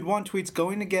Comics Dude 1 tweets,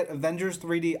 going to get Avengers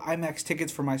 3D IMAX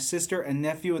tickets for my sister and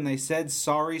nephew, and they said,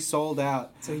 sorry, sold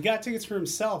out. So he got tickets for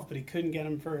himself, but he couldn't get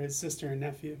them for his sister and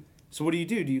nephew. So what do?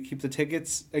 Do you keep the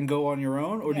tickets and go on your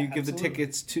own, or do you give absolutely. the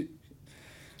tickets to...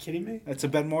 Kidding me? That's a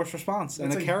Ben Morse response,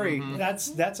 and a Kerry.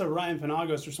 That's a Ryan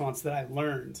Penagos response that I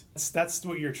learned. That's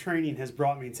what your training has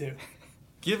brought me to.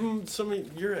 Give him some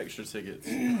of your extra tickets.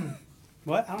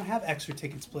 What? I don't have extra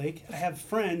tickets, Blake. I have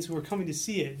friends who are coming to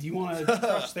see it. Do you want to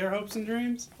crush their hopes and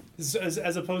dreams?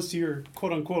 As opposed to your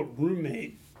quote-unquote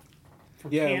roommate from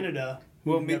Canada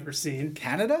who you've never seen.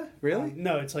 Canada? Really?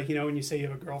 No, it's like, you know, when you say you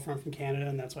have a girlfriend from Canada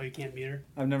and that's why you can't meet her.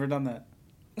 I've never done that.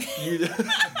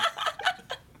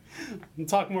 We'll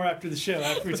talk more after the show,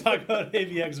 after we talk about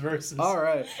AvX Versus. All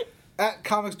right. At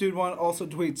Comics Dude 1 also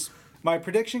tweets, my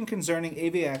prediction concerning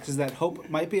AvX is that Hope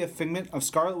might be a figment of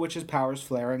Scarlet Witch's powers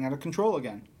flaring out of control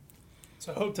again.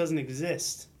 So Hope doesn't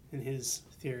exist in his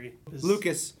theory.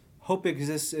 Lucas, Hope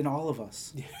exists in all of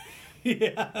us.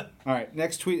 Yeah. All right,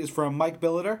 next tweet is from Mike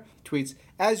Billiter. Tweets,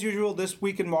 as usual, this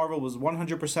week in Marvel was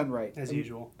 100% right. As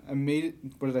usual. I made it,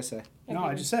 what did I say? No,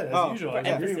 I just said as usual. I'm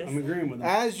agreeing with him.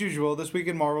 As usual, this week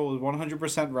in Marvel was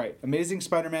 100% right. Amazing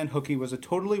Spider-Man Hooky was a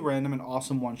totally random and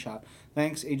awesome one-shot.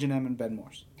 Thanks, Agent M and Ben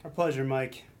Morse. Our pleasure,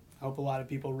 Mike. I hope a lot of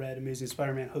people read Amazing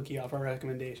Spider-Man Hooky off our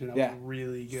recommendation. That was a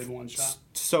really good one-shot.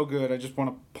 So good, I just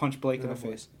want to punch Blake in the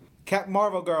face. Captain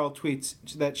Marvel Girl tweets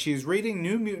that she's reading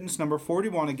New Mutants number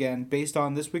 41 again based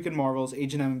on This Week in Marvel's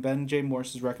Agent M and Ben J.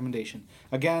 Morse's recommendation.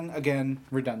 Again,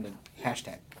 redundant.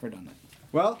 Hashtag redundant.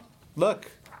 Well,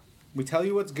 look, we tell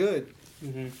you what's good.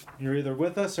 Mm-hmm. You're either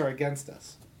with us or against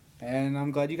us. And I'm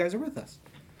glad you guys are with us.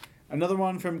 Another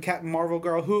one from Captain Marvel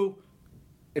Girl, who,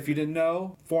 if you didn't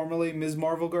know, formerly Ms.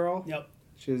 Marvel Girl. Yep.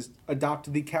 She has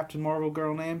adopted the Captain Marvel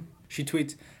Girl name. She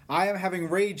tweets, I am having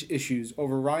rage issues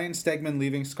over Ryan Stegman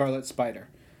leaving Scarlet Spider.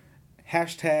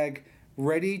 Hashtag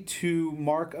ready to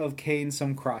Mark of Cain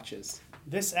some crotches.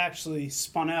 This actually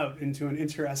spun out into an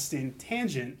interesting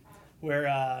tangent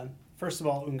where, first of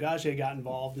all, Ungaje got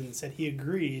involved and said he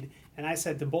agreed. And I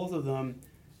said to both of them,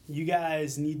 you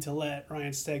guys need to let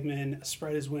Ryan Stegman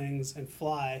spread his wings and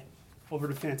fly over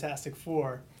to Fantastic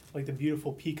Four like the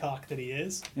beautiful peacock that he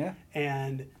is. Yeah.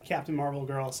 And Captain Marvel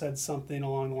Girl said something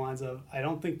along the lines of, I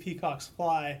don't think peacocks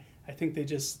fly. I think they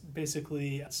just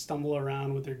basically stumble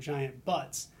around with their giant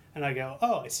butts. And I go,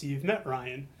 oh, I see you've met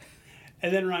Ryan.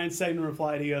 And then Ryan Stegman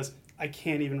replied, he goes, I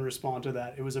can't even respond to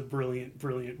that. It was a brilliant,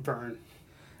 brilliant burn.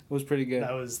 It was pretty good.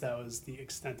 That was the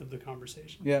extent of the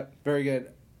conversation. Yeah, very good.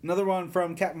 Another one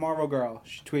from Captain Marvel Girl.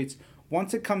 She tweets,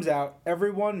 once it comes out,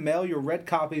 everyone mail your red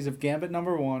copies of Gambit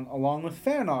 #1 along with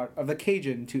fan art of the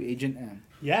Cajun to Agent M.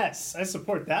 Yes, I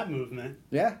support that movement.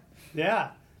 Yeah. Yeah.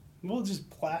 We'll just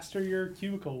plaster your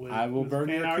cubicle with I will burn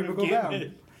your fan art of cubicle down.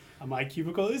 Gambit. My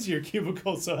cubicle is your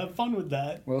cubicle, so have fun with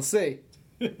that. We'll see.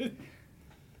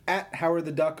 At Howard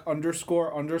the Duck _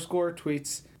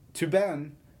 tweets to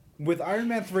Ben with Iron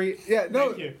Man 3. Yeah,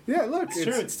 no. Thank you. Yeah, look. It's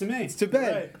true. It's to me. It's to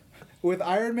Ben. Right. With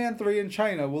Iron Man 3 in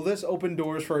China, will this open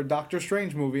doors for a Doctor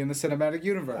Strange movie in the cinematic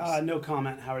universe? No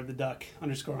comment, Howard the Duck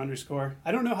 _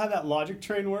 I don't know how that logic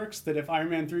train works, that if Iron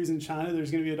Man 3 is in China,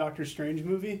 there's going to be a Doctor Strange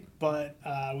movie, but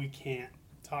we can't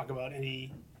talk about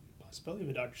any possibility of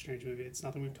a Doctor Strange movie. It's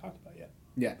nothing we've talked about yet.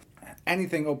 Yeah.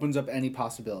 Anything opens up any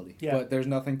possibility. Yeah. But there's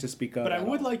nothing to speak of. But I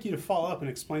would like you to follow up and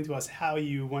explain to us how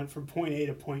you went from point A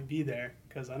to point B there,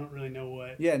 because I don't really know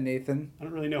what... Yeah, Nathan. I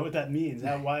don't really know what that means.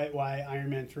 Why Iron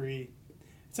Man 3...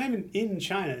 It's not even in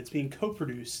China. It's being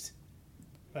co-produced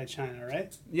by China,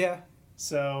 right? Yeah.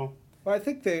 So... Well, I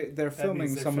think they're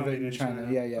filming some of it in China.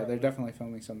 Yeah, probably. they're definitely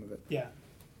filming some of it. Yeah.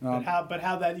 But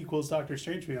how that equals Doctor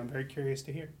Strange for you, I'm very curious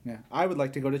to hear. Yeah. I would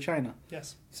like to go to China.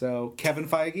 Yes. So, Kevin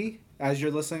Feige, as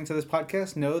you're listening to this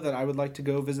podcast, know that I would like to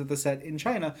go visit the set in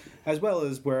China, as well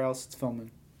as where else it's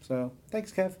filming. So,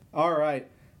 thanks, Kev. All right.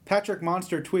 Patrick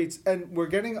Monster tweets, and we're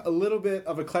getting a little bit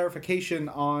of a clarification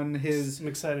on I'm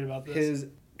excited about this. his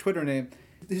Twitter name.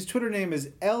 His Twitter name is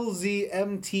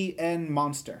LZMTN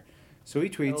Monster. So he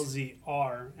tweets...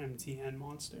 LZRMTN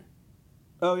Monster.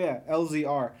 Oh, yeah,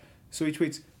 LZR. So he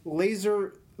tweets,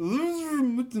 Laser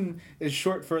Mountain is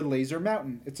short for Laser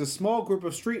Mountain. It's a small group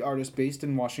of street artists based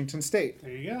in Washington State.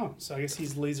 There you go. So I guess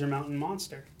he's Laser Mountain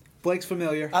Monster. Blake's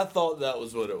familiar. I thought that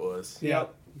was what it was.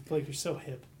 Yep. Blake, you're so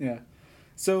hip. Yeah.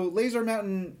 So Laser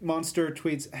Mountain Monster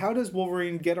tweets, how does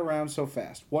Wolverine get around so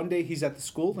fast? One day he's at the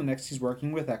school, the next he's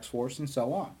working with X-Force, and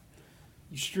so on.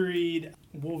 You should read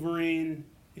Wolverine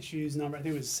issues number, I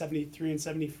think it was 73 and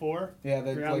 74. Yeah,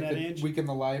 around that age. Week in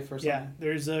the Life or something. Yeah,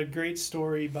 there's a great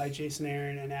story by Jason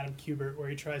Aaron and Adam Kubert where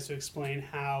he tries to explain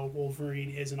how Wolverine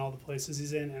is in all the places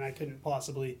he's in, and I couldn't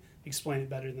possibly explain it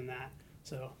better than that.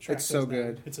 So track It's so those down.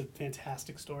 good. It's a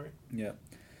fantastic story. Yeah.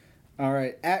 All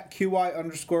right. At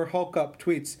QI_Hulkup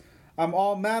tweets, I'm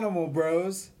all manimal,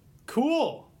 bros.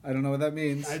 Cool. I don't know what that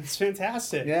means. It's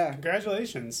fantastic. Yeah.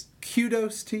 Congratulations.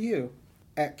 Kudos to you.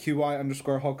 At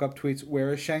QI_Hulkup tweets,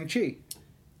 where is Shang-Chi?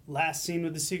 Last seen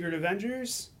with the Secret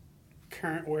Avengers.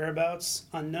 Current whereabouts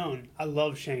unknown. I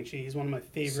love Shang-Chi. He's one of my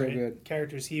favorite good.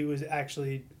 characters. He was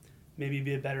actually maybe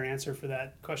be a better answer for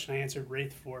that question I answered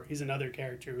Wraith for. He's another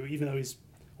character who, even though he's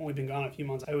only been gone a few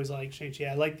months, I always like Shang-Chi.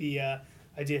 I like the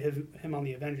idea of him on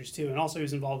the Avengers too. And also he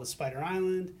was involved with Spider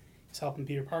Island. He's helping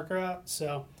Peter Parker out.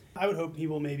 So I would hope he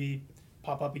will maybe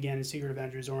pop up again in Secret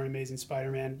Avengers or in Amazing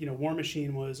Spider-Man. You know, War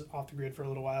Machine was off the grid for a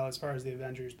little while as far as the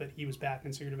Avengers, but he was back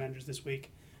in Secret Avengers this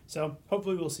week. So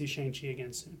hopefully we'll see Shang-Chi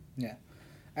again soon. Yeah.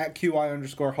 At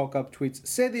QI_Hulkup tweets,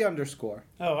 say the underscore.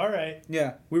 Oh, all right.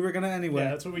 Yeah, we were going to anyway.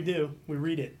 Yeah, that's what we do. We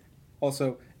read it.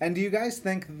 Also, and do you guys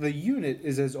think the Unit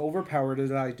is as overpowered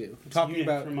as I do? It's Talking Unit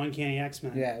about from Uncanny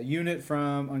X-Men. Yeah, Unit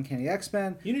from Uncanny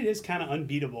X-Men. Unit is kind of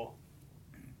unbeatable.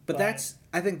 But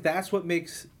I think that's what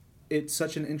makes it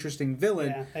such an interesting villain.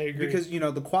 Yeah, I agree. Because, you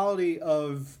know, the quality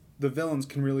of the villains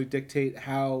can really dictate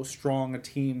how strong a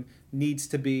team needs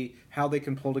to be, how they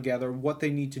can pull together, what they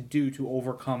need to do to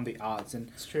overcome the odds. And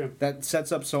it's true. That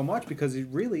sets up so much because it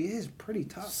really is pretty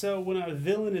tough. So when a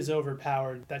villain is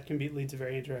overpowered, that can lead to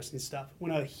very interesting stuff.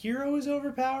 When a hero is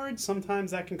overpowered,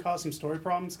 sometimes that can cause some story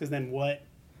problems because then what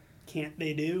can't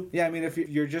they do? Yeah, I mean, if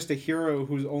you're just a hero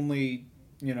whose only,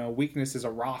 you know, weakness is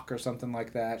a rock or something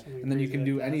like that, and then you can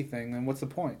do anything, then what's the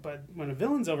point? But when a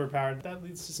villain's overpowered, that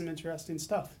leads to some interesting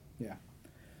stuff. Yeah.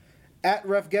 At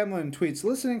Ref Gemlin tweets,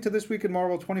 listening to This Week in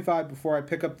Marvel 25 before I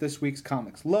pick up this week's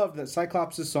comics. Loved that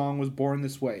Cyclops' song was Born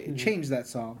This Way. It changed that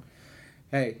song.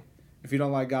 Hey, if you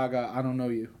don't like Gaga, I don't know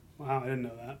you. Wow, I didn't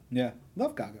know that. Yeah,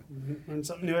 love Gaga. Learn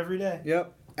something new every day.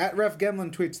 Yep. At Ref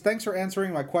Gemlin tweets, thanks for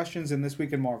answering my questions in This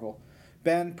Week in Marvel.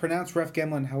 Ben, pronounce Ref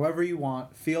Gemlin however you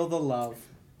want. Feel the love.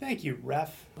 Thank you,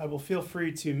 Ref. I will feel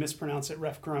free to mispronounce it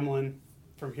Ref Gremlin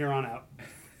from here on out.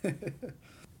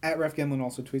 At Ref Gemlin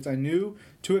also tweets, I knew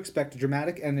to expect a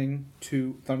dramatic ending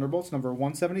to Thunderbolts number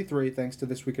 173 thanks to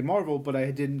This Week in Marvel, but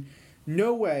I didn't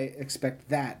no way expect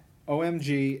that.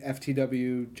 OMG,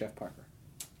 FTW, Jeff Parker.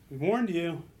 We warned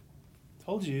you.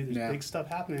 Told you there's big stuff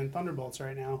happening in Thunderbolts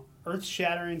right now.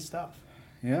 Earth-shattering stuff.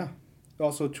 Yeah.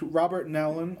 Also, Robert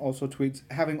Nowlin also tweets,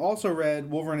 having also read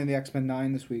Wolverine and the X-Men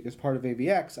 9 this week as part of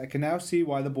AvX, I can now see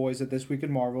why the boys at This Week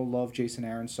in Marvel love Jason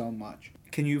Aaron so much.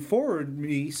 Can you forward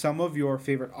me some of your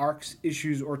favorite arcs,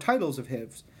 issues, or titles of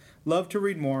his? Love to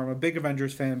read more. I'm a big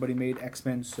Avengers fan, but he made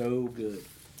X-Men so good.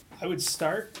 I would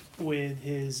start with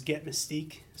his Get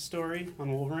Mystique story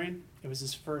on Wolverine. It was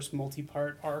his first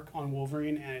multi-part arc on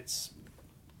Wolverine, and it's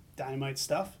dynamite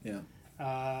stuff. Yeah.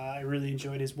 I really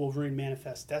enjoyed his Wolverine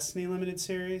Manifest Destiny limited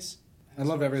series. I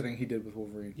love everything he did with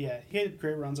Wolverine. Yeah, he had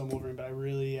great runs on Wolverine, but I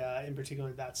really, in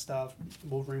particular, that stuff,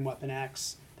 Wolverine Weapon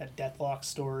X, that Deathlock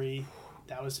story,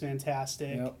 that was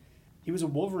fantastic. Yep. He was a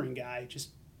Wolverine guy just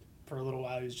for a little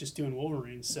while. He was just doing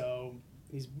Wolverine, so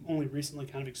he's only recently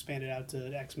kind of expanded out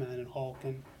to X-Men and Hulk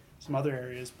and some other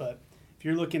areas. But if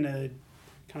you're looking to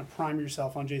kind of prime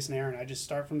yourself on Jason Aaron, I just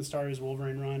start from the start of his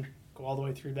Wolverine run, go all the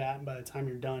way through that, and by the time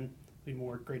you're done, there'll be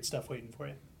more great stuff waiting for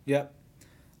you. Yep.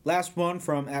 Last one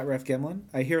from @Ref Gemlin.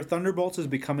 I hear Thunderbolts is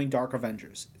becoming Dark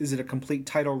Avengers. Is it a complete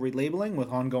title relabeling with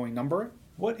ongoing numbering?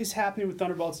 What is happening with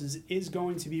Thunderbolts is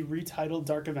going to be retitled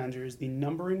Dark Avengers. The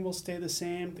numbering will stay the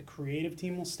same, the creative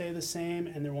team will stay the same,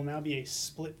 and there will now be a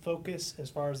split focus as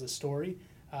far as the story.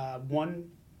 One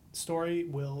story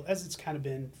will, as it's kind of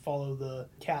been, follow the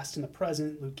cast in the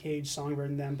present, Luke Cage,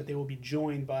 Songbird, and them, but they will be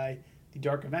joined by the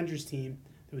Dark Avengers team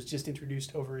that was just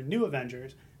introduced over in New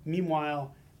Avengers.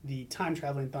 Meanwhile, the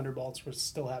time-traveling Thunderbolts will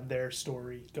still have their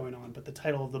story going on, but the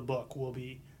title of the book will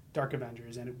be Dark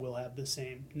Avengers, and it will have the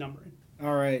same numbering.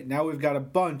 All right, now we've got a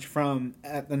bunch from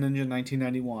at the Ninja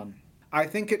 1991. I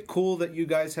think it cool that you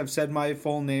guys have said my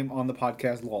full name on the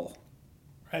podcast, lol.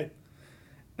 Right.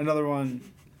 Another one.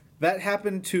 That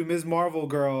happened to Ms. Marvel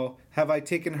girl. Have I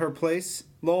taken her place?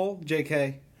 Lol,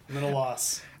 JK. I'm at a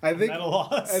loss. I think I'm at a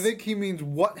loss. I think he means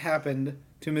what happened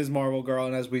to Ms. Marvel girl,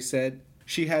 and as we said,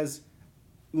 she has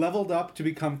leveled up to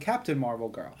become Captain Marvel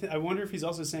girl. I wonder if he's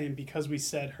also saying because we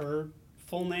said her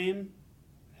full name,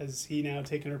 has he now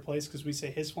taken her place because we say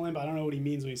his full name? But I don't know what he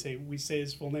means when we say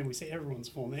his full name. We say everyone's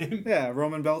full name. Yeah,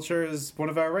 Roman Belcher is one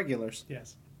of our regulars.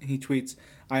 Yes. He tweets,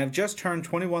 I have just turned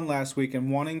 21 last week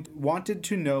and wanted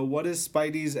to know what is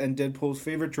Spidey's and Deadpool's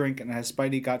favorite drink, and has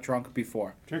Spidey got drunk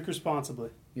before? Drink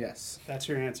responsibly. Yes. That's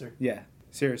your answer. Yeah,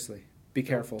 seriously. Be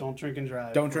careful. Don't drink and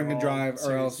drive. Don't drink and drive,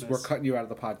 or else seriousness. we're cutting you out of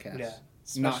the podcast. Yeah.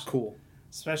 Not cool.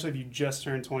 Especially if you just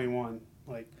turned 21.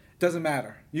 Doesn't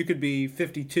matter. You could be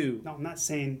 52. No, I'm not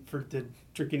saying for the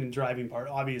drinking and driving part.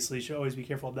 Obviously, you should always be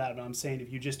careful of that. But I'm saying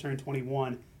if you just turned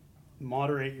 21,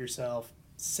 moderate yourself,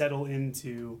 settle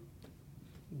into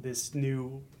this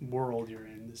new world you're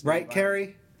in. This Right,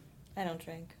 Carrie? I don't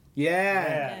drink.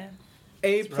 Yeah.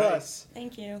 A plus. Right.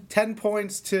 Thank you. 10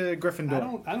 points to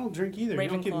Gryffindor. I don't drink either. You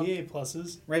don't give Ravenclaw. me A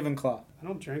pluses. Ravenclaw. I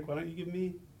don't drink. Why don't you give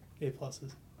me A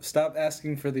pluses? Stop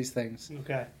asking for these things.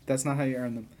 Okay. That's not how you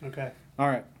earn them. Okay. All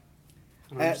right.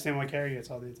 I don't understand why Carrie gets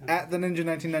all the attention. At the Ninja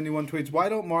 1991 tweets, why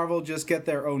don't Marvel just get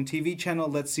their own TV channel?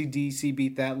 Let's see DC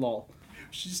beat that lol.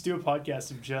 We should just do a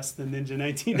podcast of just the Ninja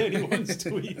 1991's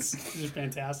tweets. These are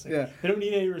fantastic. Yeah. They don't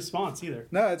need any response either.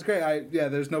 No, it's great.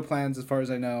 There's no plans as far as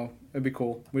I know. It'd be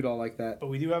cool. We'd all like that. But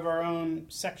we do have our own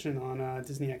section on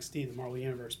Disney XD, the Marvel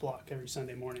Universe block, every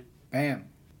Sunday morning. Bam.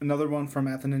 Another one from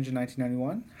At the Ninja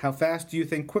 1991. How fast do you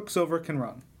think Quicksilver can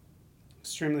run?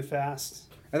 Extremely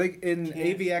fast. I think in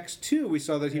AvX 2 we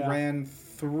saw that he ran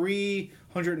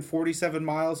 347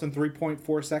 miles in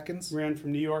 3.4 seconds. Ran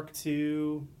from New York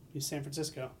to San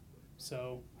Francisco.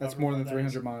 So that's more than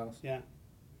 300 miles. Yeah.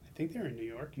 I think they're in New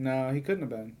York. No, he couldn't have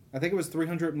been. I think it was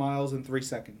 300 miles in 3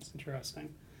 seconds.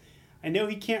 Interesting. I know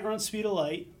he can't run speed of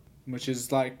light. Which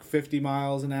is like 50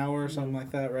 miles an hour or something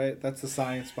like that, right? That's the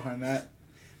science behind that.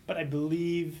 But I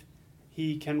believe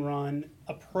he can run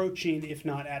approaching, if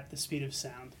not at the speed of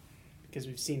sound. Because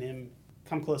we've seen him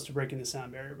come close to breaking the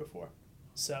sound barrier before.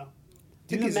 So,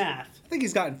 do the math. I think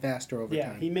he's gotten faster over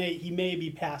time. Yeah, he may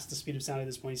be past the speed of sound at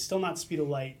this point. He's still not speed of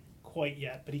light quite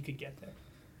yet, but he could get there.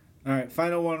 All right,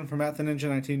 final one from At the Ninja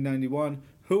 1991.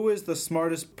 Who is the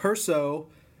smartest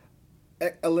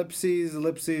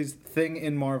ellipses thing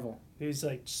in Marvel? He was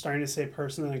like starting to say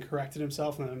person and then corrected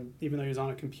himself, and then even though he was on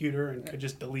a computer and could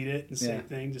just delete it and say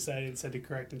thing, decided instead to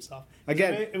correct himself.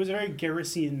 Again, it was a very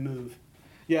Garrisian move.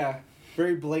 Yeah,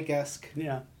 very Blake-esque.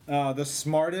 Yeah. The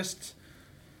smartest.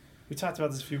 We talked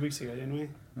about this a few weeks ago, didn't we?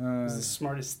 It was the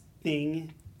smartest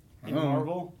thing in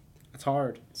Marvel. It's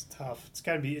hard. It's tough. It's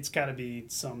gotta be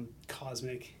some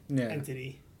cosmic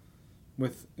entity.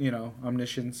 With,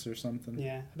 omniscience or something.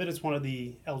 Yeah, I bet it's one of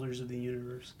the elders of the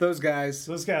universe. Those guys.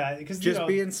 Because just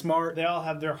being smart. They all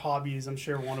have their hobbies. I'm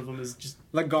sure one of them is just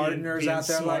like gardeners being out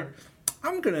there. smart. Like,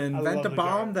 I'm gonna invent a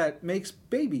bomb that makes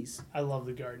babies. I love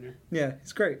the gardener. Yeah,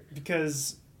 it's great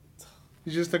because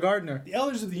he's just a gardener. The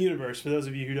elders of the universe, for those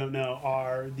of you who don't know,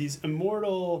 are these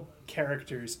immortal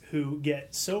characters who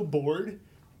get so bored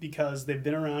because they've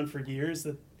been around for years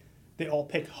that they all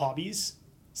pick hobbies.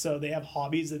 So they have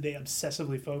hobbies that they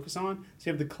obsessively focus on. So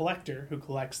you have the collector who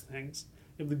collects things.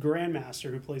 You have the grandmaster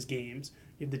who plays games.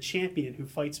 You have the champion who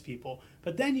fights people.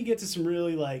 But then you get to some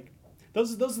really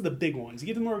those are the big ones. You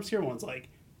get the more obscure ones like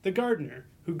the gardener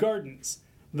who gardens,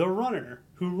 the runner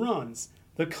who runs,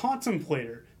 the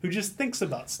contemplator who just thinks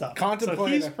about stuff. So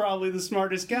he's probably the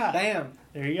smartest guy. Bam.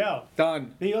 There you go.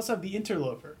 Done. Then you also have the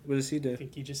interloper. What does he do? I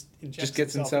think he just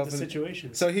gets himself into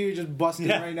situations. So he would just bust in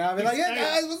right now and be like, yeah,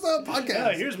 guys, what's up, podcast?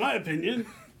 Yeah, here's my opinion.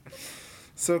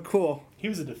 So cool. He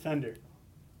was a defender.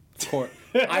 Of course.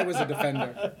 I was a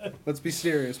defender. Let's be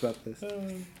serious about this.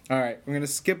 All right. I'm going to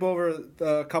skip over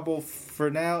a couple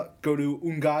for now. Go to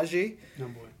Ungaji. Oh,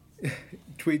 boy.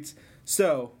 Tweets.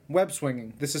 So, web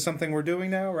swinging. This is something we're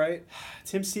doing now, right?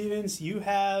 Tim Stevens, you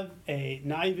have a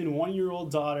not even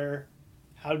 1-year-old daughter.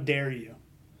 How dare you?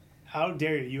 How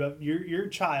dare you? You have your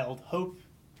child, Hope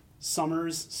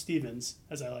Summers Stevens,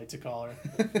 as I like to call her,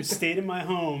 who stayed in my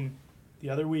home the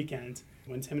other weekend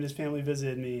when Tim and his family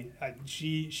visited me.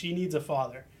 She needs a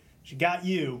father. She got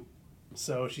you,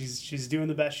 so she's doing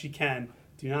the best she can.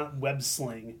 Do not web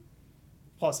sling.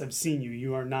 Plus, I've seen you.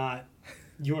 You are not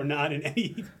in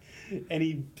any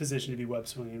any position to be web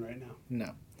swinging right now.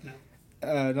 No. No.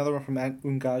 Another one from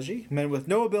Ungaji. Men with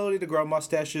no ability to grow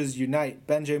mustaches unite.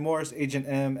 Ben J. Morris, Agent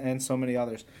M, and so many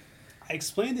others. I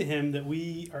explained to him that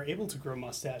we are able to grow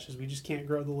mustaches. We just can't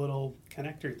grow the little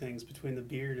connector things between the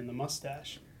beard and the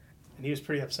mustache. And he was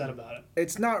pretty upset about it.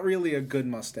 It's not really a good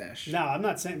mustache. No, I'm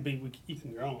not saying you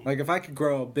can grow them. Like, if I could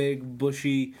grow a big,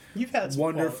 bushy,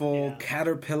 wonderful,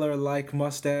 caterpillar-like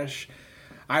mustache,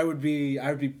 I would be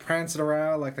prancing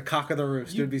around like the cock of the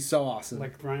roost. It would be so awesome.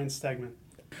 Like Ryan Stegman.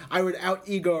 I would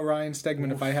out-ego Ryan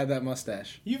Stegman if I had that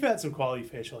mustache. You've had some quality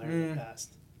facial hair in the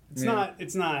past.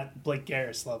 It's not Blake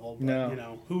Garris level, but you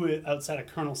know, who outside of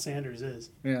Colonel Sanders is.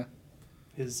 Yeah.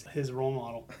 His role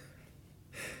model.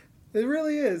 It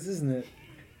really is, isn't it?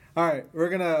 All right, we're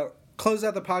going to close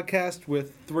out the podcast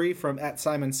with 3 from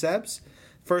 @SimonSebs.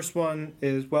 First one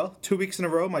is, 2 weeks in a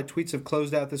row, my tweets have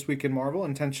closed out this week in Marvel,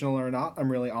 intentional or not. I'm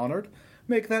really honored.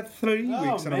 Make that 3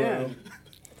 weeks in a row.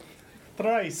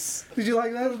 Thrice. Did you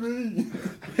like that?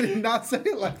 I did not say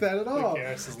it like that at all. Blake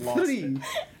Garris has lost it.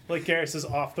 Blake Garris is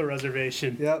off the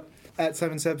reservation. Yep.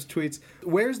 @SimonSebs tweets,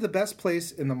 where's the best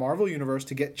place in the Marvel Universe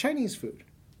to get Chinese food?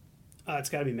 It's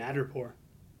got to be Madripoor.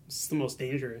 It's the most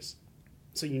dangerous.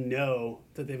 So you know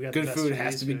that they've got good the best food Chinese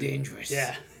has to be food. dangerous.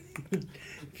 Yeah.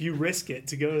 If you risk it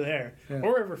to go there, or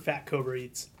wherever Fat Cobra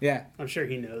eats. Yeah. I'm sure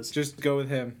he knows. Just go with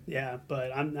him. Yeah,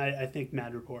 but I think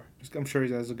Madripoor. I'm sure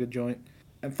he has a good joint.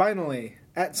 And finally,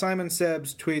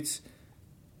 @SimonSebs tweets,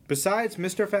 besides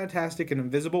Mr. Fantastic and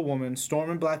Invisible Woman,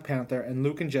 Storm and Black Panther, and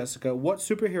Luke and Jessica, what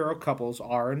superhero couples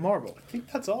are in Marvel? I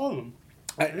think that's all of them.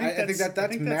 I think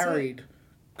that's married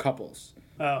couples.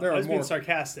 Oh, I was being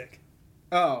sarcastic.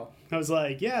 Oh. I was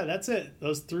like, yeah, that's it.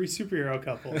 Those 3 superhero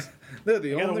couples. They're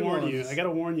the only ones. I gotta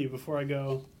warn you before I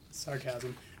go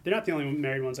sarcasm. They're not the only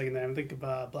married ones I can think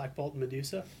of. Black Bolt and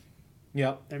Medusa.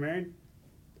 Yep. They're married.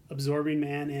 Absorbing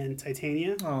Man and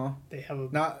Titania. Oh. They have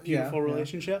a beautiful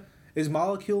relationship. Is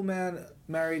Molecule Man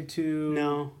married to...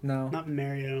 No. No. Not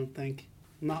married, I don't think.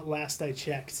 Not last I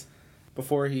checked.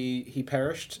 Before he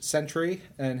perished, Sentry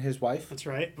and his wife. That's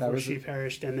right. Before she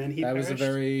perished and then he perished. perished. That was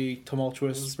a very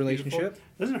tumultuous relationship.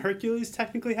 Doesn't Hercules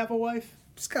technically have a wife?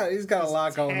 He's got a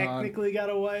lot going on. Technically got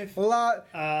a wife. A lot.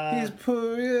 He's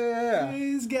poor, yeah.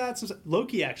 He's got some...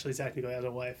 Loki actually technically has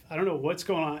a wife. I don't know what's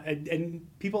going on. And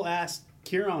people ask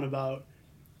Kieran about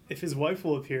if his wife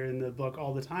will appear in the book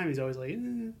all the time. He's always like,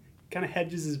 kind of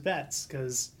hedges his bets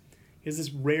because he has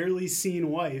this rarely seen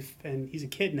wife and he's a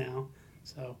kid now.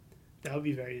 So that would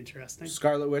be very interesting.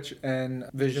 Scarlet Witch and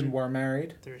Vision were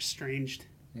married. They're estranged.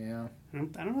 Yeah. I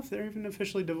don't know if they're even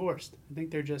officially divorced. I think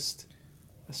they're just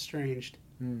estranged.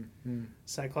 Mm-hmm.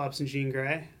 Cyclops and Jean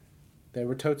Grey. They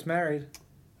were totes married.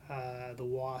 The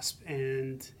Wasp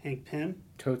and Hank Pym.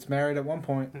 Totes married at one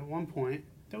point. At one point.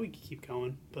 Then we could keep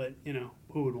going, but,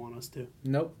 who would want us to?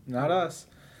 Nope, not us.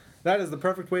 That is the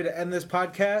perfect way to end this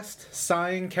podcast.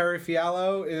 Sighing Kerry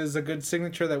Fiallo is a good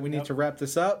signature that we need to wrap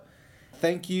this up.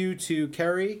 Thank you to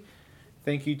Kerry.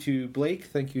 Thank you to Blake.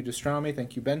 Thank you to Strami.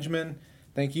 Thank you, Benjamin.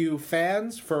 Thank you,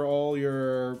 fans,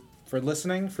 for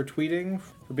listening, for tweeting,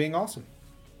 for being awesome.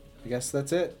 I guess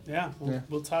that's it. Yeah,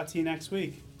 we'll talk to you next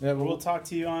week. Yeah, we'll talk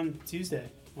to you on Tuesday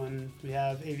when we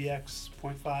have AvX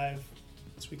 0.5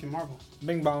 This Week in Marvel.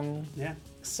 Bing bong. Yeah,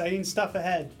 exciting stuff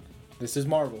ahead. This is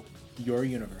Marvel, your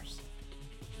universe.